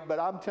get right, but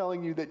I'm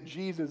telling you that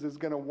Jesus is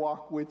going to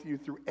walk with you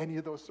through any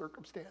of those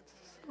circumstances.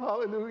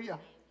 Hallelujah.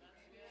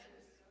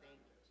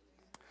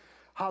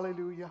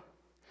 Hallelujah.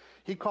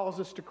 He calls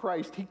us to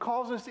Christ. He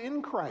calls us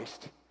in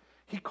Christ.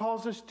 He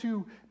calls us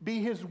to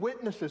be His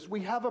witnesses. We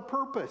have a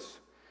purpose.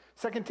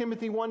 2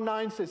 Timothy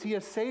 1:9 says, He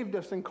has saved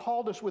us and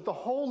called us with a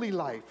holy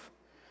life,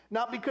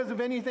 not because of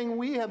anything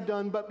we have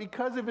done, but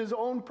because of His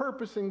own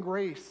purpose and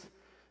grace.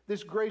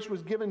 This grace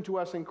was given to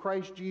us in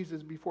Christ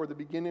Jesus before the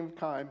beginning of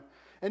time.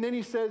 And then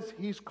he says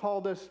He's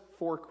called us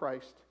for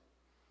Christ.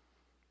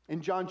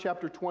 In John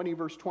chapter 20,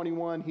 verse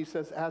 21, He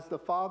says, "As the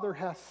Father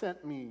hath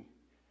sent me,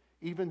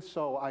 even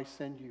so I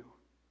send you."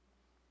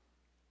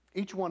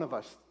 Each one of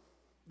us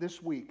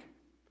this week,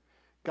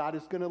 God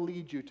is going to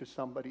lead you to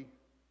somebody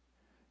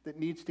that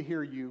needs to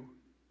hear you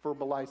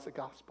verbalize the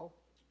gospel.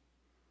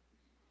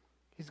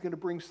 He's going to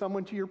bring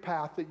someone to your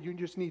path that you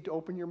just need to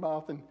open your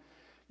mouth, and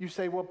you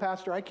say, "Well,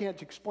 Pastor, I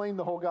can't explain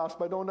the whole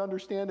gospel. I don't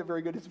understand it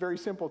very good." It's very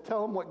simple.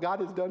 Tell them what God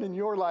has done in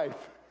your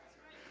life.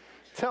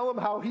 Tell them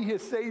how He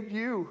has saved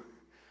you.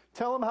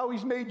 Tell them how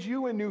He's made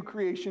you a new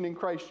creation in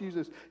Christ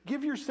Jesus.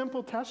 Give your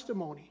simple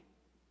testimony.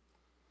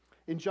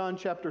 In John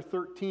chapter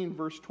 13,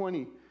 verse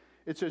 20,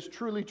 It says,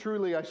 truly,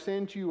 truly, I say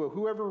unto you,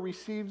 whoever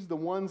receives the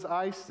ones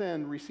I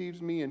send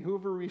receives me, and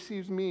whoever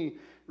receives me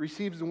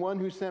receives the one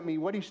who sent me.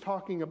 What he's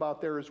talking about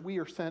there is we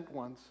are sent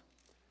ones.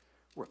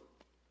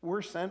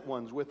 We're sent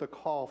ones with a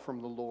call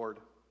from the Lord.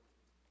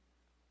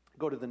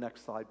 Go to the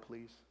next slide,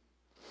 please.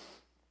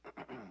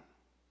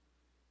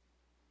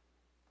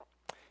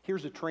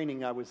 Here's a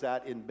training I was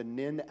at in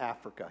Benin,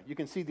 Africa. You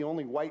can see the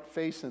only white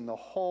face in the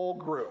whole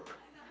group.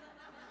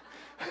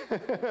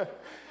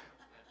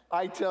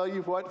 I tell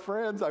you what,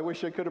 friends, I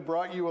wish I could have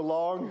brought you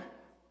along.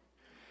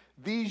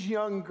 These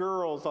young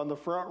girls on the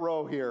front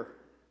row here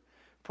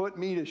put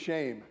me to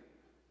shame.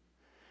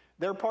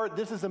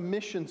 This is a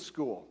mission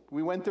school.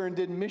 We went there and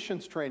did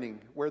missions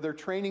training, where they're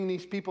training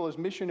these people as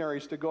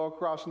missionaries to go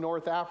across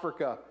North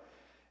Africa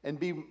and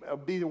be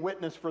the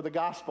witness for the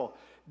gospel.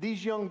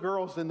 These young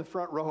girls in the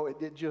front row,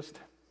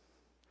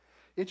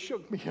 it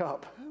shook me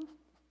up.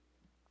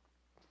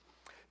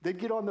 They'd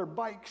get on their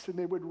bikes and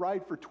they would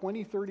ride for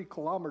 20, 30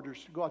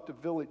 kilometers to go out to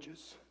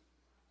villages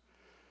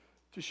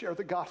to share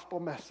the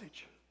gospel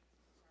message.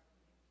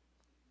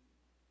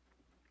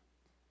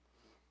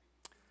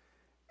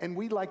 And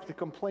we like to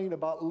complain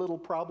about little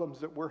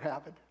problems that we're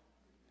having.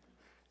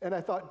 And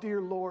I thought,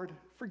 dear Lord,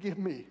 forgive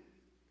me.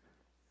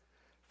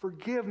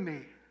 Forgive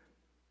me.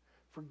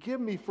 Forgive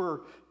me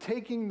for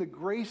taking the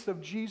grace of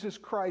Jesus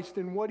Christ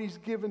and what he's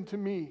given to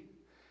me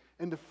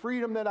and the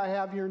freedom that I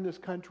have here in this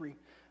country.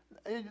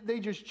 They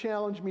just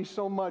challenged me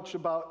so much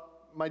about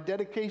my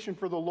dedication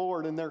for the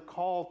Lord and their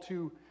call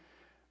to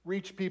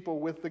reach people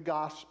with the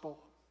gospel.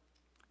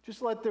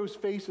 Just let those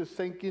faces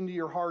sink into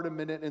your heart a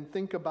minute and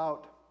think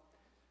about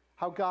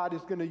how God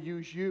is going to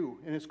use you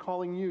and is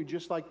calling you,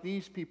 just like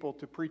these people,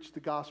 to preach the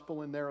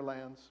gospel in their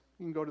lands.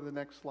 You can go to the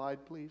next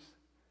slide, please.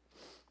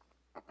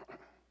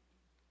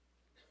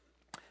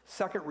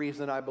 Second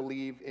reason I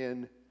believe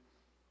in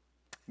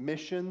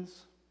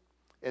missions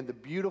and the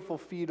beautiful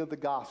feet of the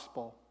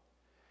gospel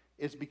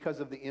is because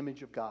of the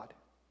image of God.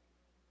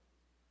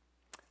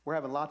 We're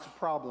having lots of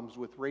problems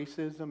with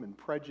racism and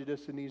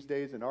prejudice in these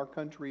days in our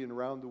country and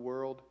around the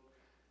world.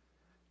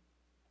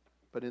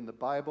 But in the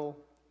Bible,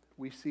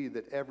 we see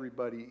that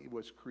everybody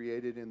was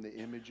created in the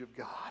image of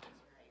God.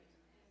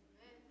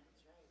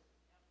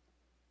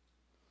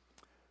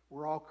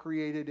 We're all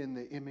created in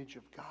the image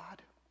of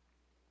God.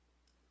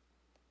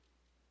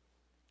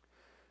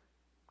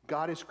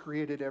 God has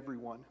created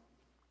everyone.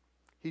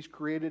 He's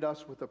created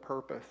us with a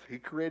purpose. He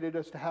created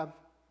us to have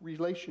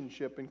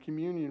relationship and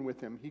communion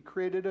with him. He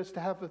created us to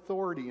have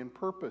authority and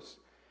purpose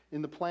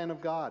in the plan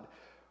of God.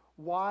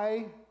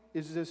 Why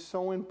is this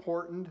so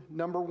important?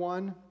 Number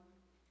one,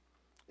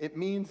 it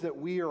means that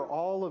we are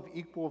all of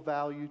equal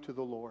value to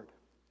the Lord.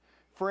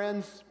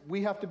 Friends,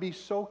 we have to be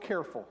so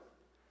careful.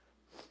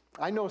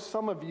 I know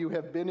some of you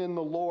have been in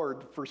the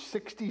Lord for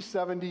 60,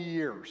 70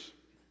 years.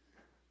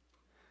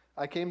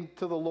 I came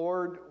to the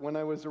Lord when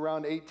I was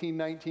around 18,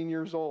 19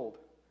 years old.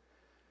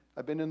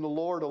 I've been in the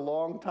Lord a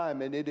long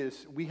time, and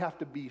we have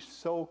to be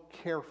so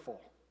careful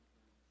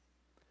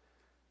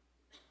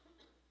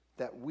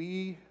that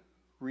we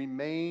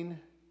remain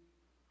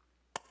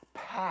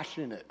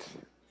passionate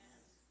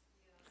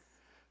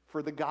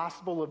for the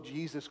gospel of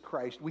Jesus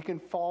Christ. We can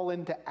fall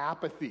into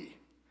apathy,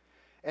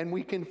 and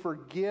we can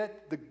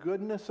forget the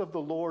goodness of the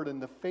Lord and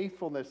the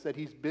faithfulness that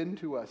he's been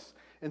to us.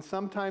 And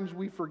sometimes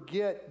we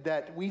forget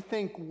that we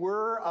think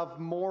we're of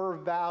more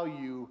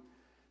value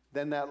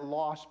than that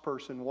lost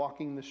person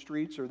walking the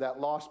streets, or that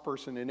lost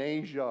person in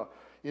Asia,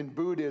 in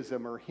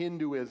Buddhism or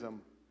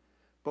Hinduism.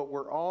 But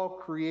we're all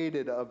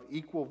created of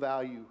equal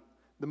value.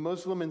 The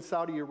Muslim in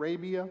Saudi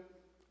Arabia,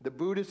 the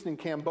Buddhist in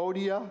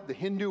Cambodia, the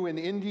Hindu in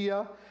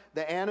India,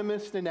 the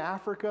animist in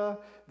Africa,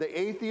 the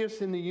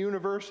atheist in the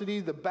university,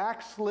 the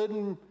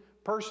backslidden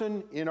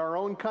person in our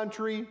own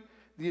country,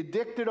 the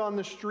addicted on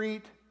the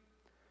street,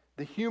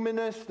 the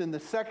humanist and the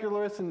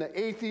secularist and the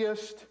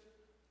atheist.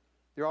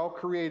 They're all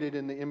created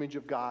in the image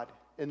of God,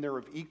 and they're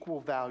of equal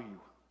value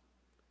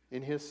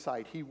in his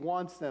sight. He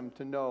wants them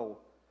to know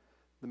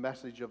the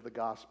message of the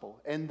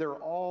gospel, and they're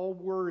all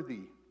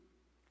worthy.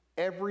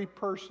 Every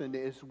person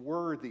is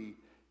worthy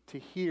to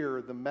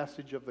hear the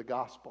message of the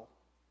gospel.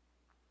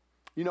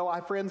 You know,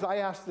 friends, I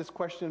asked this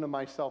question of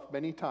myself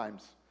many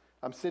times.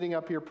 I'm sitting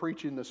up here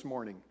preaching this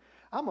morning.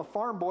 I'm a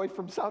farm boy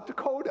from South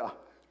Dakota.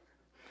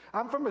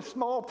 I'm from a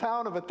small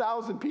town of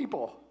 1,000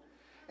 people.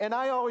 And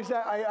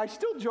I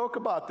still joke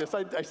about this.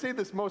 I say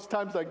this most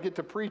times I get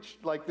to preach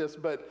like this,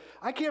 but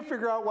I can't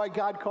figure out why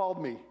God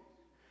called me.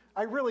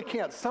 I really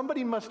can't.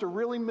 Somebody must have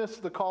really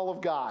missed the call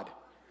of God,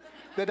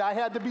 that I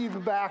had to be the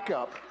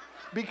backup,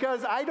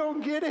 because I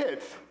don't get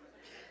it.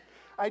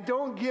 I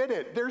don't get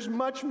it. There's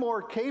much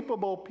more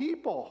capable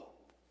people.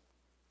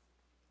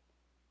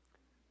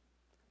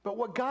 But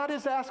what God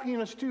is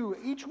asking us to,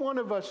 each one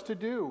of us to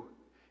do,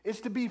 is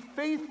to be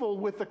faithful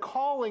with the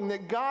calling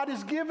that God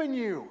has given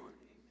you.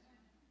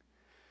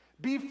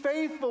 Be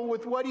faithful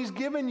with what he's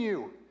given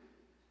you.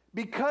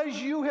 Because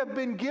you have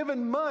been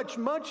given much,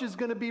 much is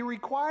going to be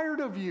required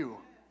of you.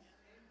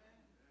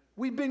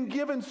 We've been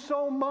given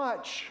so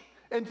much.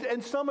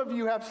 And some of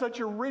you have such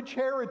a rich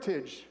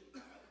heritage.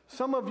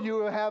 Some of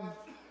you have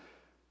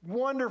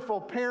wonderful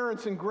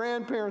parents and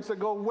grandparents that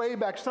go way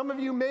back. Some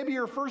of you maybe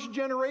are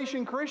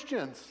first-generation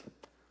Christians.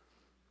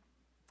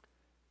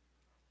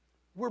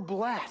 We're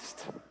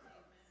blessed.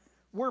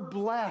 We're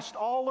blessed.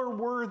 All are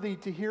worthy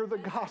to hear the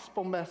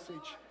gospel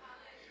message.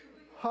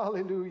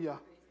 Hallelujah.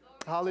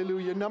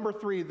 Hallelujah. Number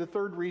 3, the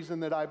third reason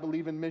that I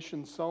believe in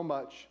missions so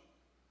much.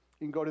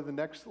 You can go to the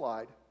next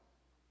slide.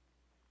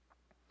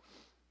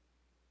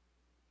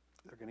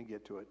 They're going to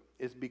get to it.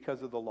 Is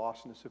because of the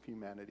lostness of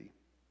humanity.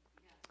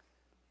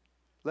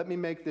 Let me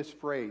make this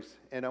phrase,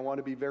 and I want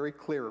to be very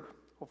clear.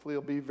 Hopefully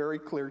it'll be very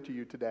clear to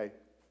you today.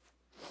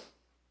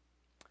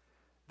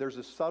 There's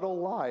a subtle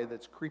lie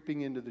that's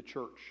creeping into the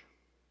church.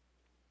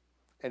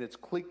 And it's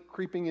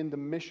creeping into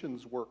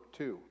missions work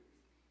too.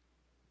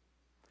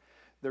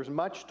 There's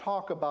much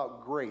talk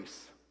about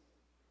grace.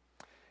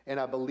 And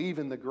I believe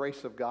in the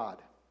grace of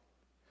God.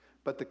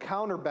 But the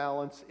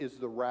counterbalance is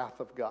the wrath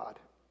of God.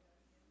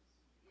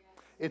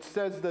 It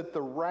says that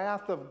the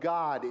wrath of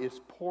God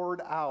is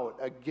poured out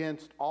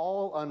against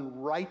all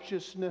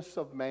unrighteousness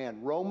of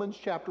man. Romans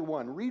chapter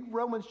 1. Read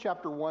Romans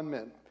chapter 1,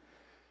 men,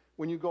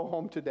 when you go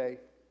home today.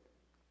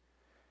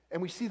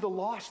 And we see the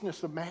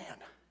lostness of man.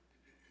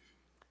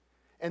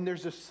 And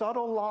there's a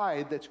subtle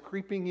lie that's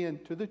creeping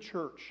into the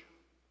church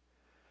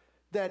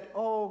that,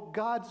 oh,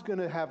 God's going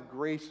to have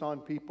grace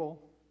on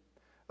people.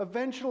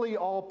 Eventually,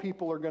 all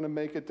people are going to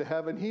make it to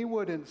heaven. He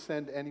wouldn't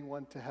send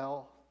anyone to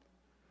hell.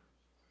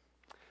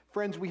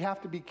 Friends, we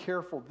have to be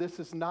careful. This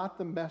is not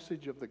the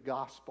message of the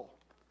gospel.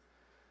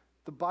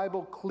 The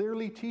Bible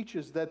clearly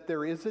teaches that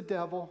there is a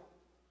devil,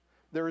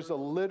 there is a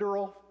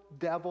literal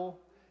devil,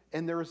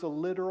 and there is a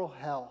literal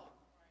hell.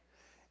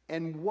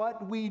 And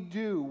what we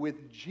do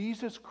with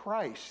Jesus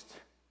Christ,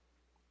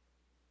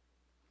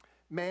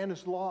 man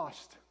is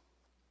lost.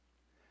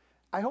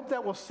 I hope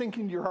that will sink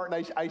into your heart.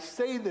 And I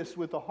say this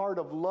with a heart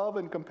of love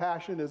and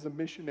compassion as a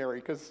missionary,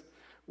 because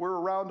we're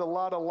around a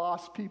lot of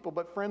lost people.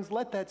 But friends,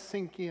 let that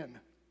sink in.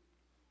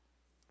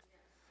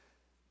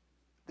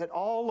 That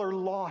all are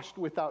lost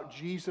without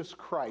Jesus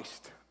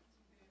Christ.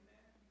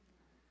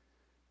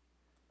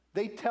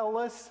 They tell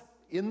us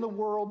in the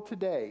world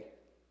today,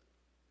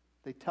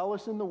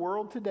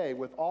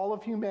 with all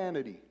of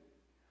humanity,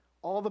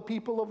 all the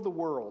people of the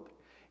world,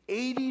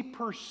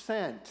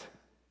 80%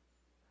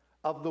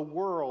 of the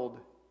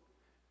world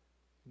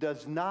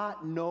does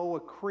not know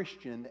a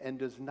Christian and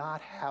does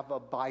not have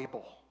a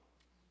Bible.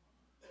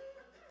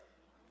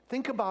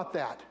 Think about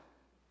that.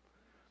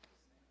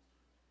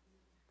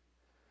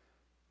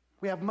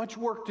 We have much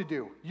work to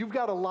do. You've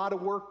got a lot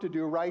of work to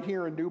do right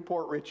here in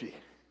Port Richey.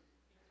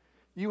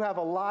 You have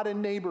a lot of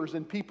neighbors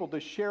and people to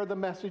share the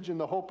message and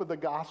the hope of the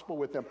gospel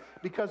with them,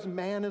 because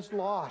man is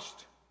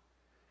lost.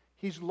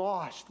 He's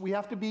lost. We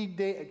have to be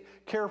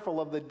careful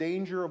of the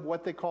danger of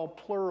what they call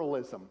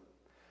pluralism,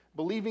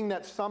 believing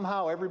that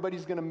somehow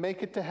everybody's going to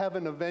make it to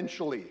heaven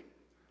eventually.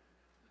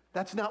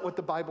 That's not what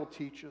the Bible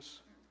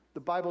teaches. The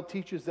Bible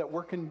teaches that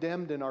we're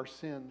condemned in our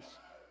sins.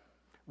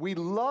 We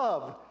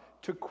love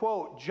to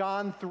quote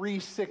John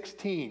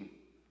 3:16,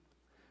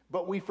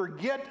 but we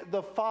forget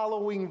the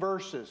following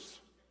verses.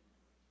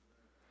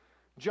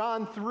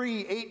 John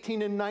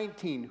 3:18 and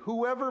 19.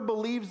 Whoever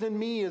believes in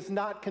me is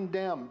not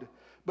condemned,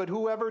 but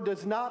whoever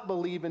does not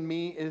believe in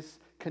me is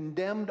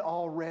condemned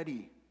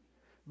already,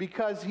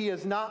 because he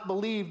has not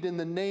believed in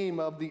the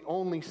name of the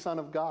only Son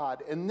of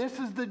God. And this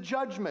is the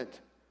judgment,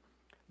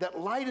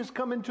 that light has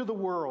come into the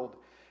world,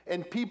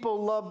 and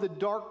people love the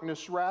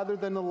darkness rather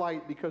than the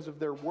light, because of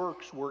their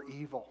works were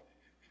evil.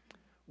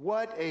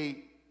 What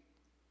a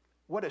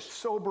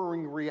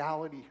sobering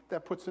reality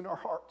that puts in our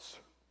hearts.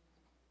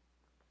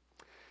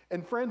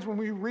 And friends, when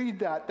we read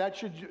that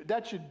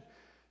should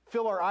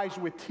fill our eyes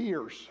with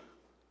tears.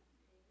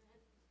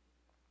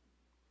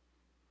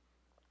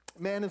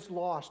 Man is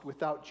lost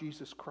without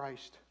Jesus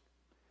Christ.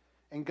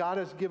 And God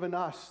has given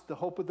us the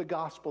hope of the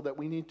gospel that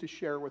we need to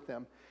share with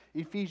them.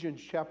 Ephesians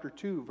chapter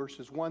 2,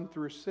 verses 1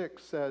 through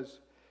 6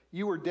 says,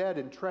 "You were dead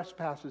in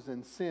trespasses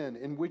and sin,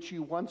 in which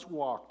you once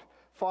walked,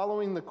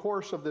 following the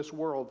course of this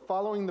world,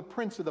 following the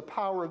prince of the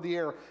power of the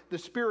air, the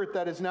spirit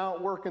that is now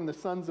at work in the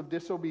sons of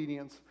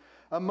disobedience,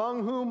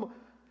 among whom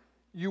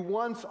you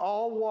once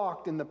all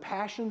walked in the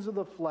passions of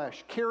the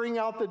flesh, carrying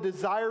out the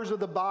desires of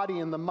the body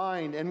and the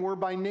mind, and were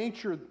by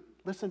nature,"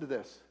 listen to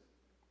this.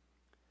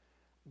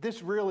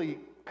 This really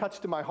cuts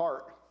to my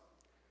heart.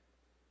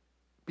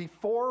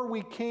 Before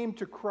we came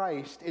to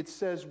Christ, it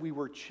says we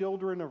were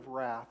children of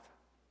wrath.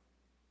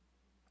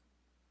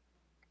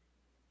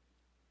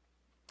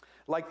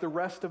 Like the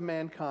rest of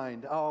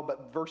mankind. Oh,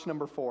 but verse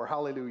number 4,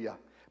 hallelujah.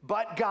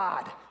 But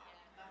God,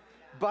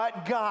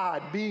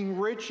 being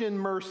rich in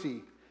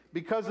mercy,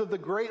 because of the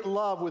great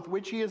love with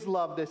which he has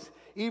loved us,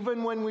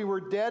 even when we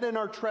were dead in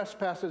our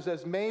trespasses,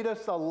 has made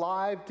us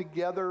alive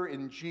together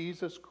in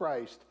Jesus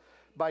Christ.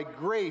 By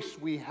grace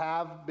we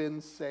have been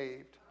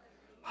saved.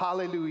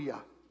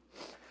 Hallelujah.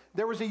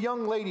 There was a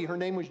young lady, her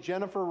name was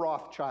Jennifer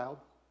Rothschild.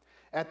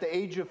 At the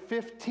age of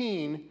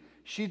 15,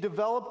 she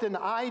developed an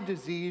eye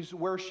disease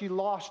where she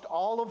lost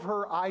all of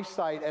her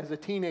eyesight as a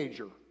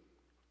teenager.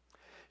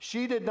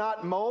 She did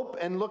not mope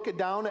and look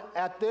down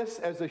at this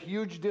as a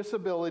huge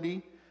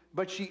disability,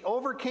 but she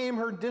overcame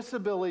her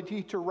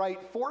disability to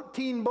write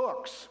 14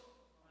 books.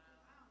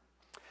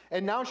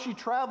 And now she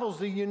travels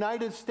the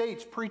United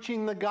States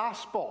preaching the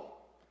gospel.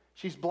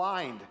 She's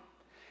blind.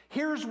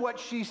 Here's what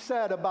she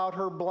said about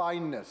her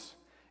blindness.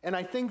 And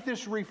I think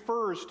this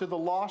refers to the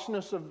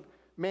lostness of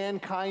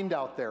mankind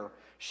out there.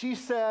 She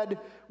said,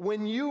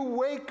 when you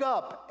wake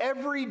up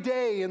every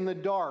day in the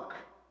dark,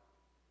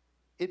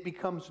 it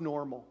becomes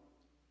normal.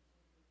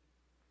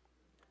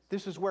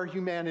 This is where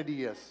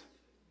humanity is.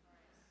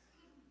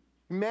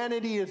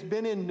 Humanity has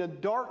been in the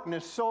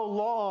darkness so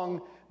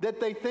long that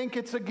they think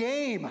it's a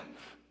game.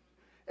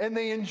 And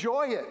they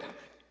enjoy it.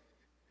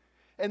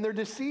 And they're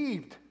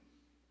deceived.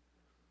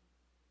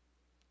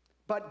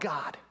 But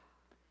God,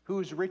 who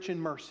is rich in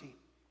mercy,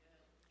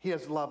 He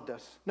has loved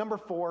us. Number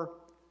 4,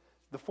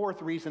 the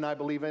fourth reason I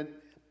believe in,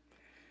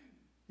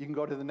 you can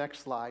go to the next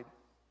slide,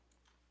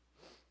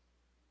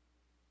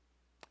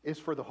 is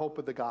for the hope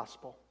of the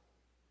gospel.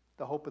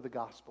 The hope of the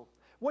gospel.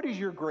 What is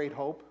your great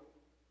hope?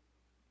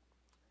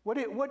 What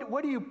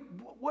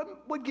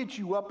gets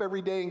you up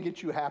every day and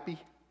gets you happy?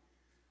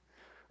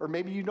 Or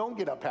maybe you don't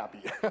get up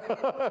happy.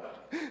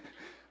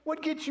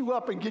 What gets you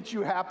up and gets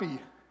you happy?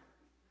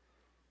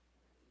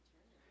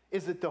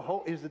 Is it the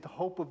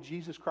hope of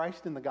Jesus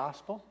Christ in the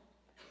gospel?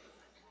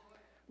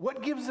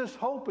 What gives us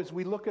hope as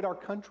we look at our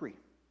country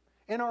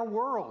and our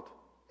world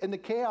and the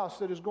chaos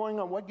that is going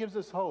on? What gives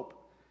us hope?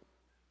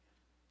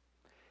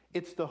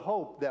 It's the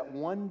hope that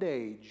one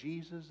day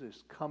Jesus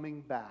is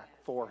coming back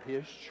for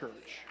His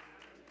church.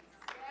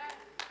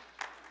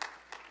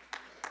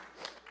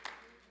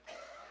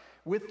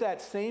 With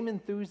that same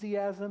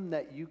enthusiasm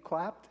that you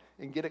clapped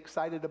and get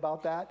excited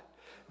about that,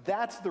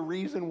 that's the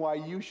reason why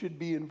you should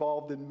be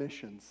involved in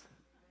missions.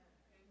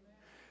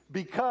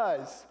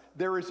 Because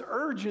there is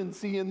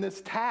urgency in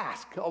this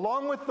task.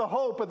 Along with the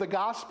hope of the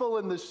gospel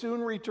and the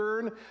soon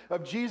return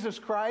of Jesus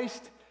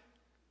Christ,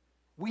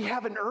 we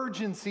have an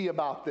urgency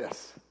about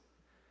this.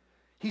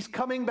 He's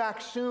coming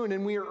back soon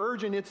and we are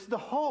urgent. It's the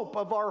hope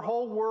of our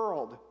whole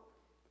world.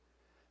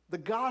 The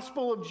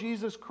gospel of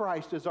Jesus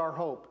Christ is our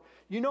hope.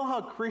 You know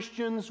how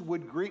Christians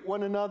would greet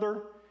one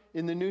another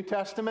in the New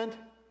Testament?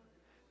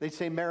 They'd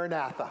say,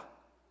 Maranatha,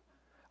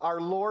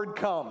 our Lord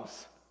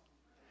comes.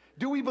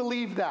 Do we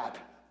believe that?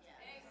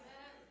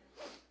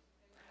 Yes.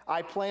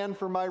 I plan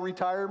for my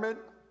retirement,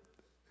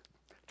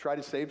 try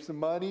to save some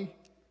money.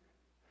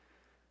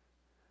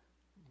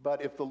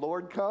 But if the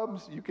Lord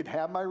comes, you can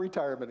have my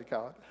retirement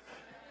account.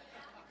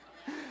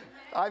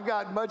 I've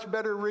got much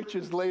better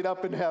riches laid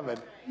up in heaven.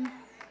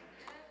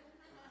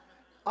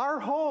 Our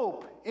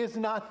hope is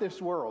not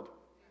this world.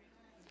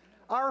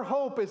 Our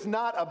hope is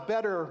not a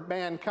better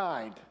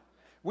mankind.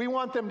 We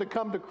want them to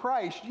come to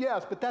Christ,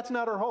 yes, but that's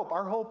not our hope.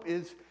 Our hope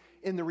is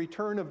in the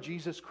return of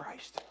Jesus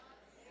Christ.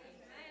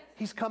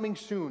 He's coming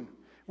soon.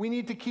 We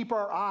need to keep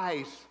our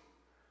eyes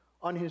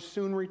on His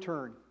soon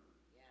return.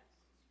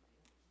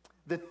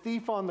 The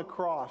thief on the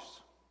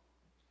cross,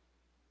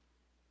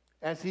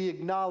 as he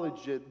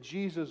acknowledged it,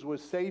 Jesus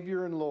was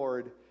Savior and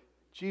Lord,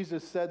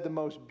 Jesus said the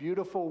most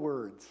beautiful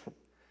words.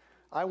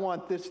 I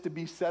want this to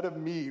be said of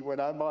me when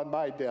I'm on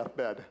my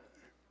deathbed.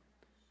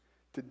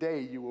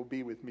 Today you will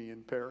be with me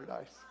in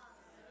paradise.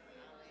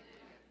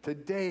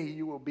 Today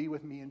you will be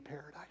with me in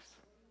paradise.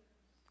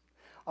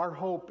 Our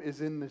hope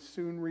is in the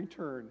soon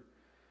return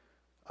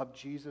of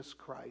Jesus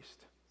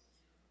Christ.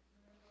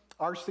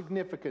 Our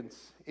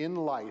significance in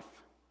life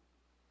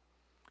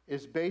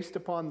is based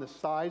upon the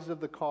size of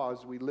the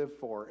cause we live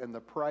for and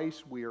the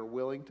price we are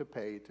willing to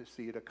pay to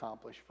see it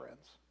accomplished,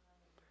 friends.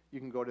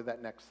 You can go to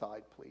that next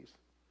slide, please.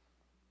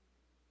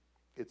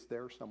 It's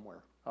there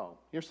somewhere. Oh,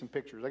 here's some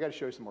pictures. I got to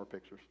show you some more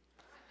pictures.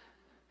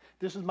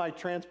 This is my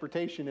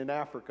transportation in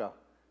Africa.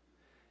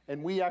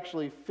 And we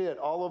actually fit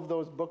all of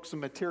those books and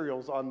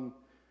materials on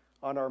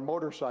our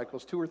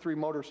motorcycles, 2 or 3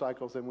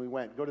 motorcycles, and we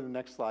went. Go to the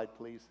next slide,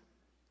 please.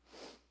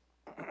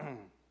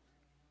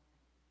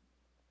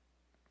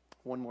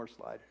 One more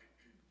slide.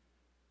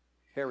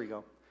 Here we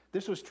go.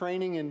 This was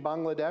training in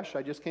Bangladesh.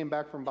 I just came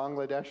back from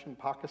Bangladesh and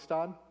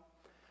Pakistan.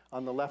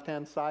 On the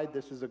left-hand side,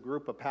 this is a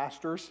group of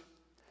pastors.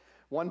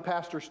 One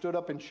pastor stood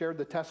up and shared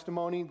the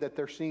testimony that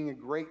they're seeing a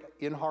great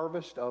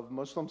in-harvest of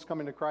Muslims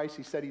coming to Christ.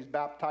 He said he's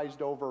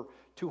baptized over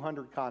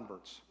 200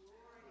 converts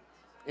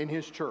in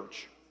his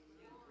church.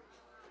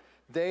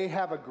 They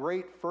have a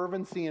great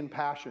fervency and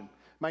passion.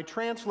 My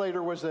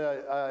translator was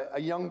a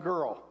young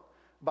girl,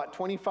 about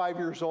 25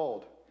 years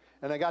old.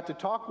 And I got to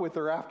talk with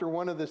her after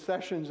one of the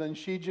sessions, and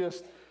she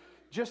just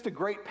a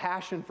great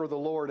passion for the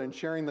Lord and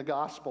sharing the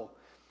gospel.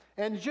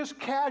 And just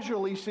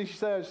casually, she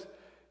says,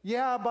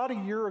 yeah, about a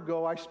year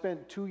ago, I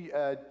spent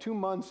 2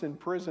 months in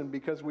prison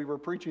because we were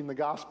preaching the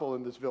gospel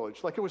in this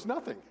village. Like it was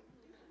nothing.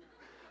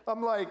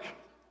 I'm like,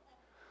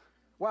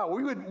 wow,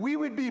 we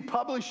would be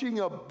publishing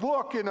a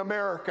book in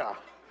America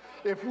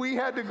if we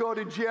had to go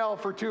to jail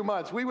for 2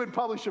 months. We would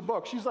publish a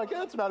book. She's like,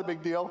 yeah, it's not a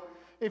big deal.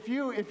 If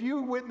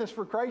you witness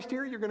for Christ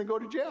here, you're going to go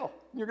to jail.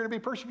 You're going to be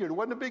persecuted. It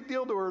wasn't a big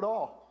deal to her at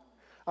all.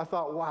 I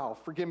thought, wow,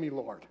 forgive me,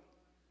 Lord.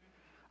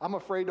 I'm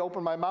afraid to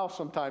open my mouth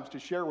sometimes to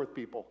share with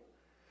people.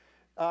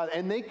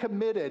 And they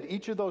committed,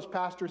 each of those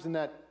pastors in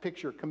that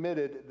picture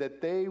committed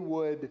that they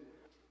would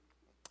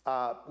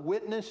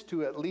witness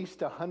to at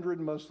least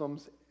 100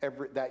 Muslims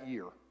that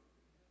year,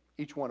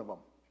 each one of them.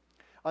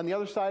 On the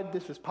other side,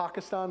 this is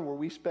Pakistan, where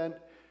we spent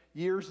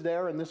years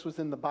there, and this was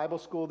in the Bible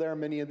school there.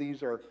 Many of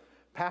these are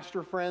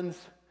pastor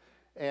friends,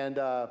 and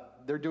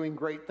they're doing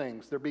great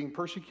things. They're being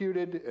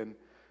persecuted and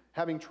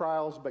having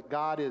trials, but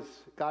God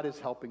is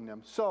helping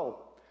them.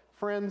 So,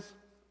 friends,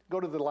 go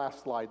to the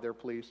last slide there,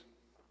 please.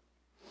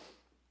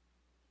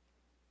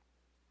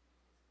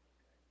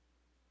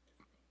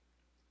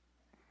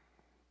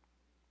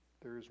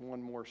 There's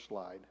one more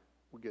slide.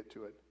 We'll get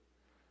to it.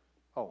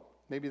 Oh,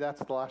 maybe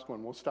that's the last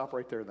one. We'll stop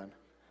right there then.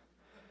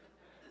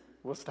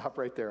 We'll stop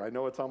right there. I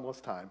know it's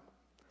almost time.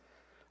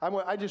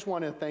 I just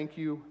want to thank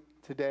you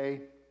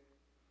today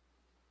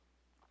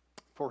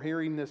for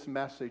hearing this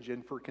message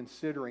and for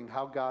considering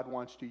how God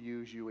wants to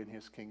use you in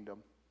His kingdom.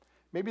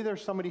 Maybe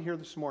there's somebody here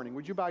this morning.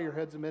 Would you bow your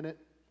heads a minute?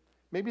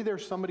 Maybe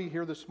there's somebody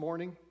here this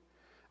morning.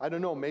 I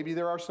don't know. Maybe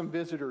there are some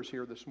visitors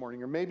here this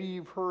morning, or maybe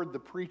you've heard the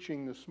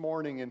preaching this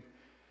morning and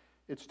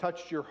it's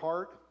touched your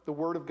heart. The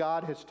Word of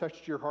God has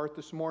touched your heart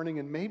this morning,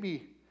 and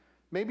maybe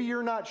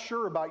you're not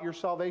sure about your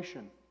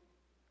salvation.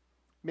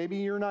 Maybe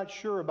you're not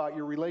sure about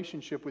your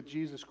relationship with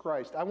Jesus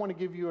Christ. I want to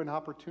give you an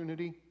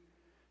opportunity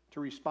to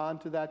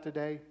respond to that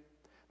today.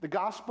 The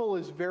gospel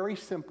is very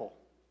simple.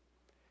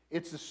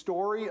 It's the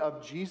story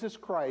of Jesus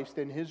Christ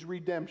and His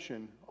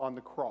redemption on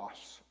the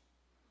cross,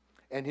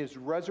 and His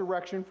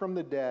resurrection from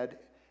the dead,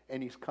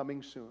 and He's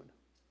coming soon.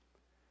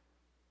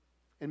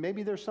 And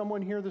maybe there's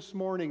someone here this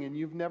morning and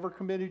you've never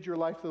committed your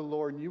life to the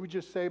Lord, and you would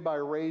just say by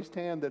a raised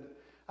hand that,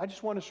 I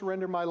just want to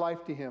surrender my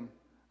life to Him.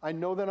 I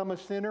know that I'm a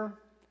sinner.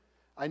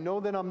 I know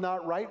that I'm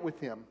not right with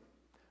Him.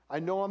 I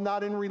know I'm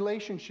not in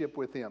relationship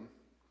with Him.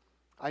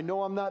 I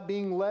know I'm not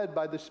being led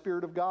by the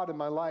Spirit of God in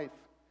my life.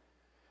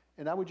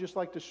 And I would just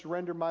like to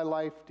surrender my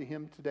life to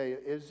Him today.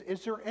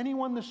 Is there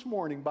anyone this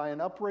morning by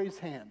an upraised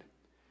hand?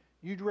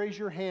 You'd raise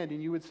your hand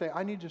and you would say,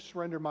 I need to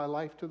surrender my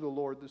life to the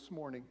Lord this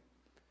morning.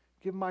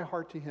 Give my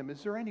heart to Him.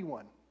 Is there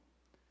anyone?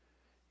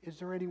 Is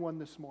there anyone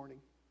this morning?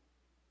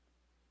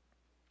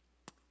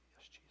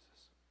 Yes,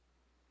 Jesus.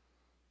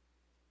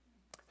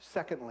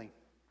 Secondly,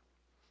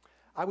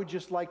 I would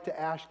just like to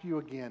ask you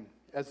again,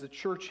 as the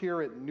church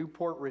here at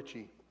Port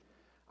Richey,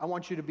 I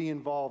want you to be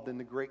involved in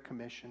the Great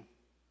Commission,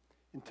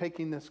 in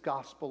taking this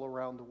gospel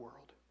around the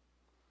world.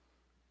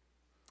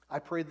 I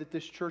pray that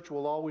this church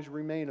will always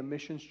remain a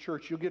missions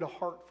church. You'll get a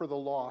heart for the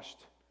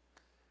lost.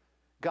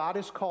 God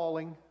is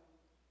calling.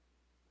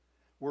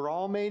 We're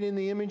all made in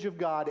the image of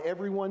God.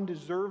 Everyone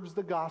deserves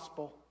the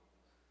gospel.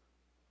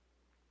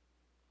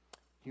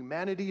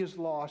 Humanity is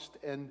lost,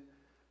 and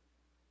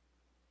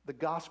the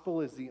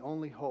gospel is the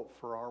only hope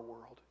for our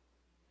world.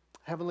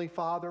 Heavenly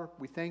Father,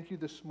 we thank you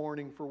this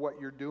morning for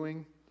what you're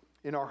doing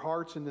in our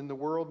hearts and in the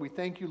world. We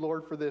thank you,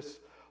 Lord, for this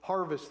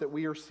harvest that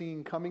we are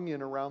seeing coming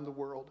in around the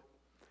world.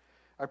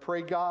 I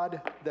pray,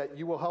 God, that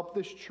you will help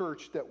this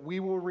church, that we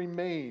will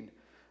remain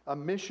a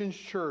missions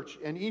church,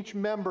 and each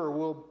member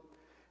will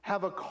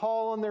have a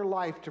call on their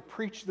life to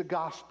preach the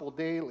gospel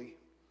daily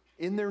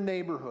in their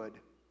neighborhood,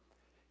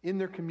 in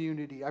their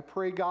community. I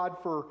pray, God,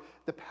 for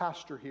the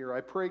pastor here.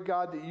 I pray,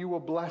 God, that you will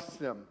bless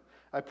them.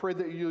 I pray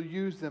that you'll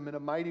use them in a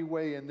mighty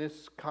way in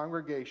this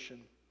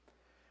congregation.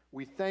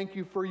 We thank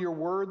you for your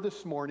word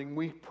this morning.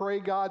 We pray,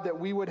 God, that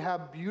we would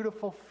have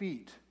beautiful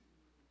feet.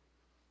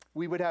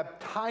 We would have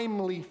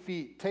timely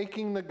feet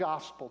taking the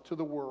gospel to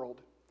the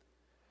world.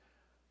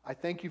 I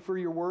thank you for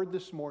your word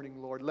this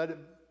morning, Lord. Let it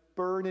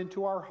burn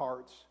into our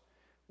hearts.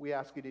 We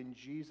ask it in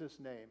Jesus'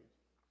 name.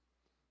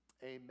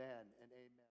 Amen.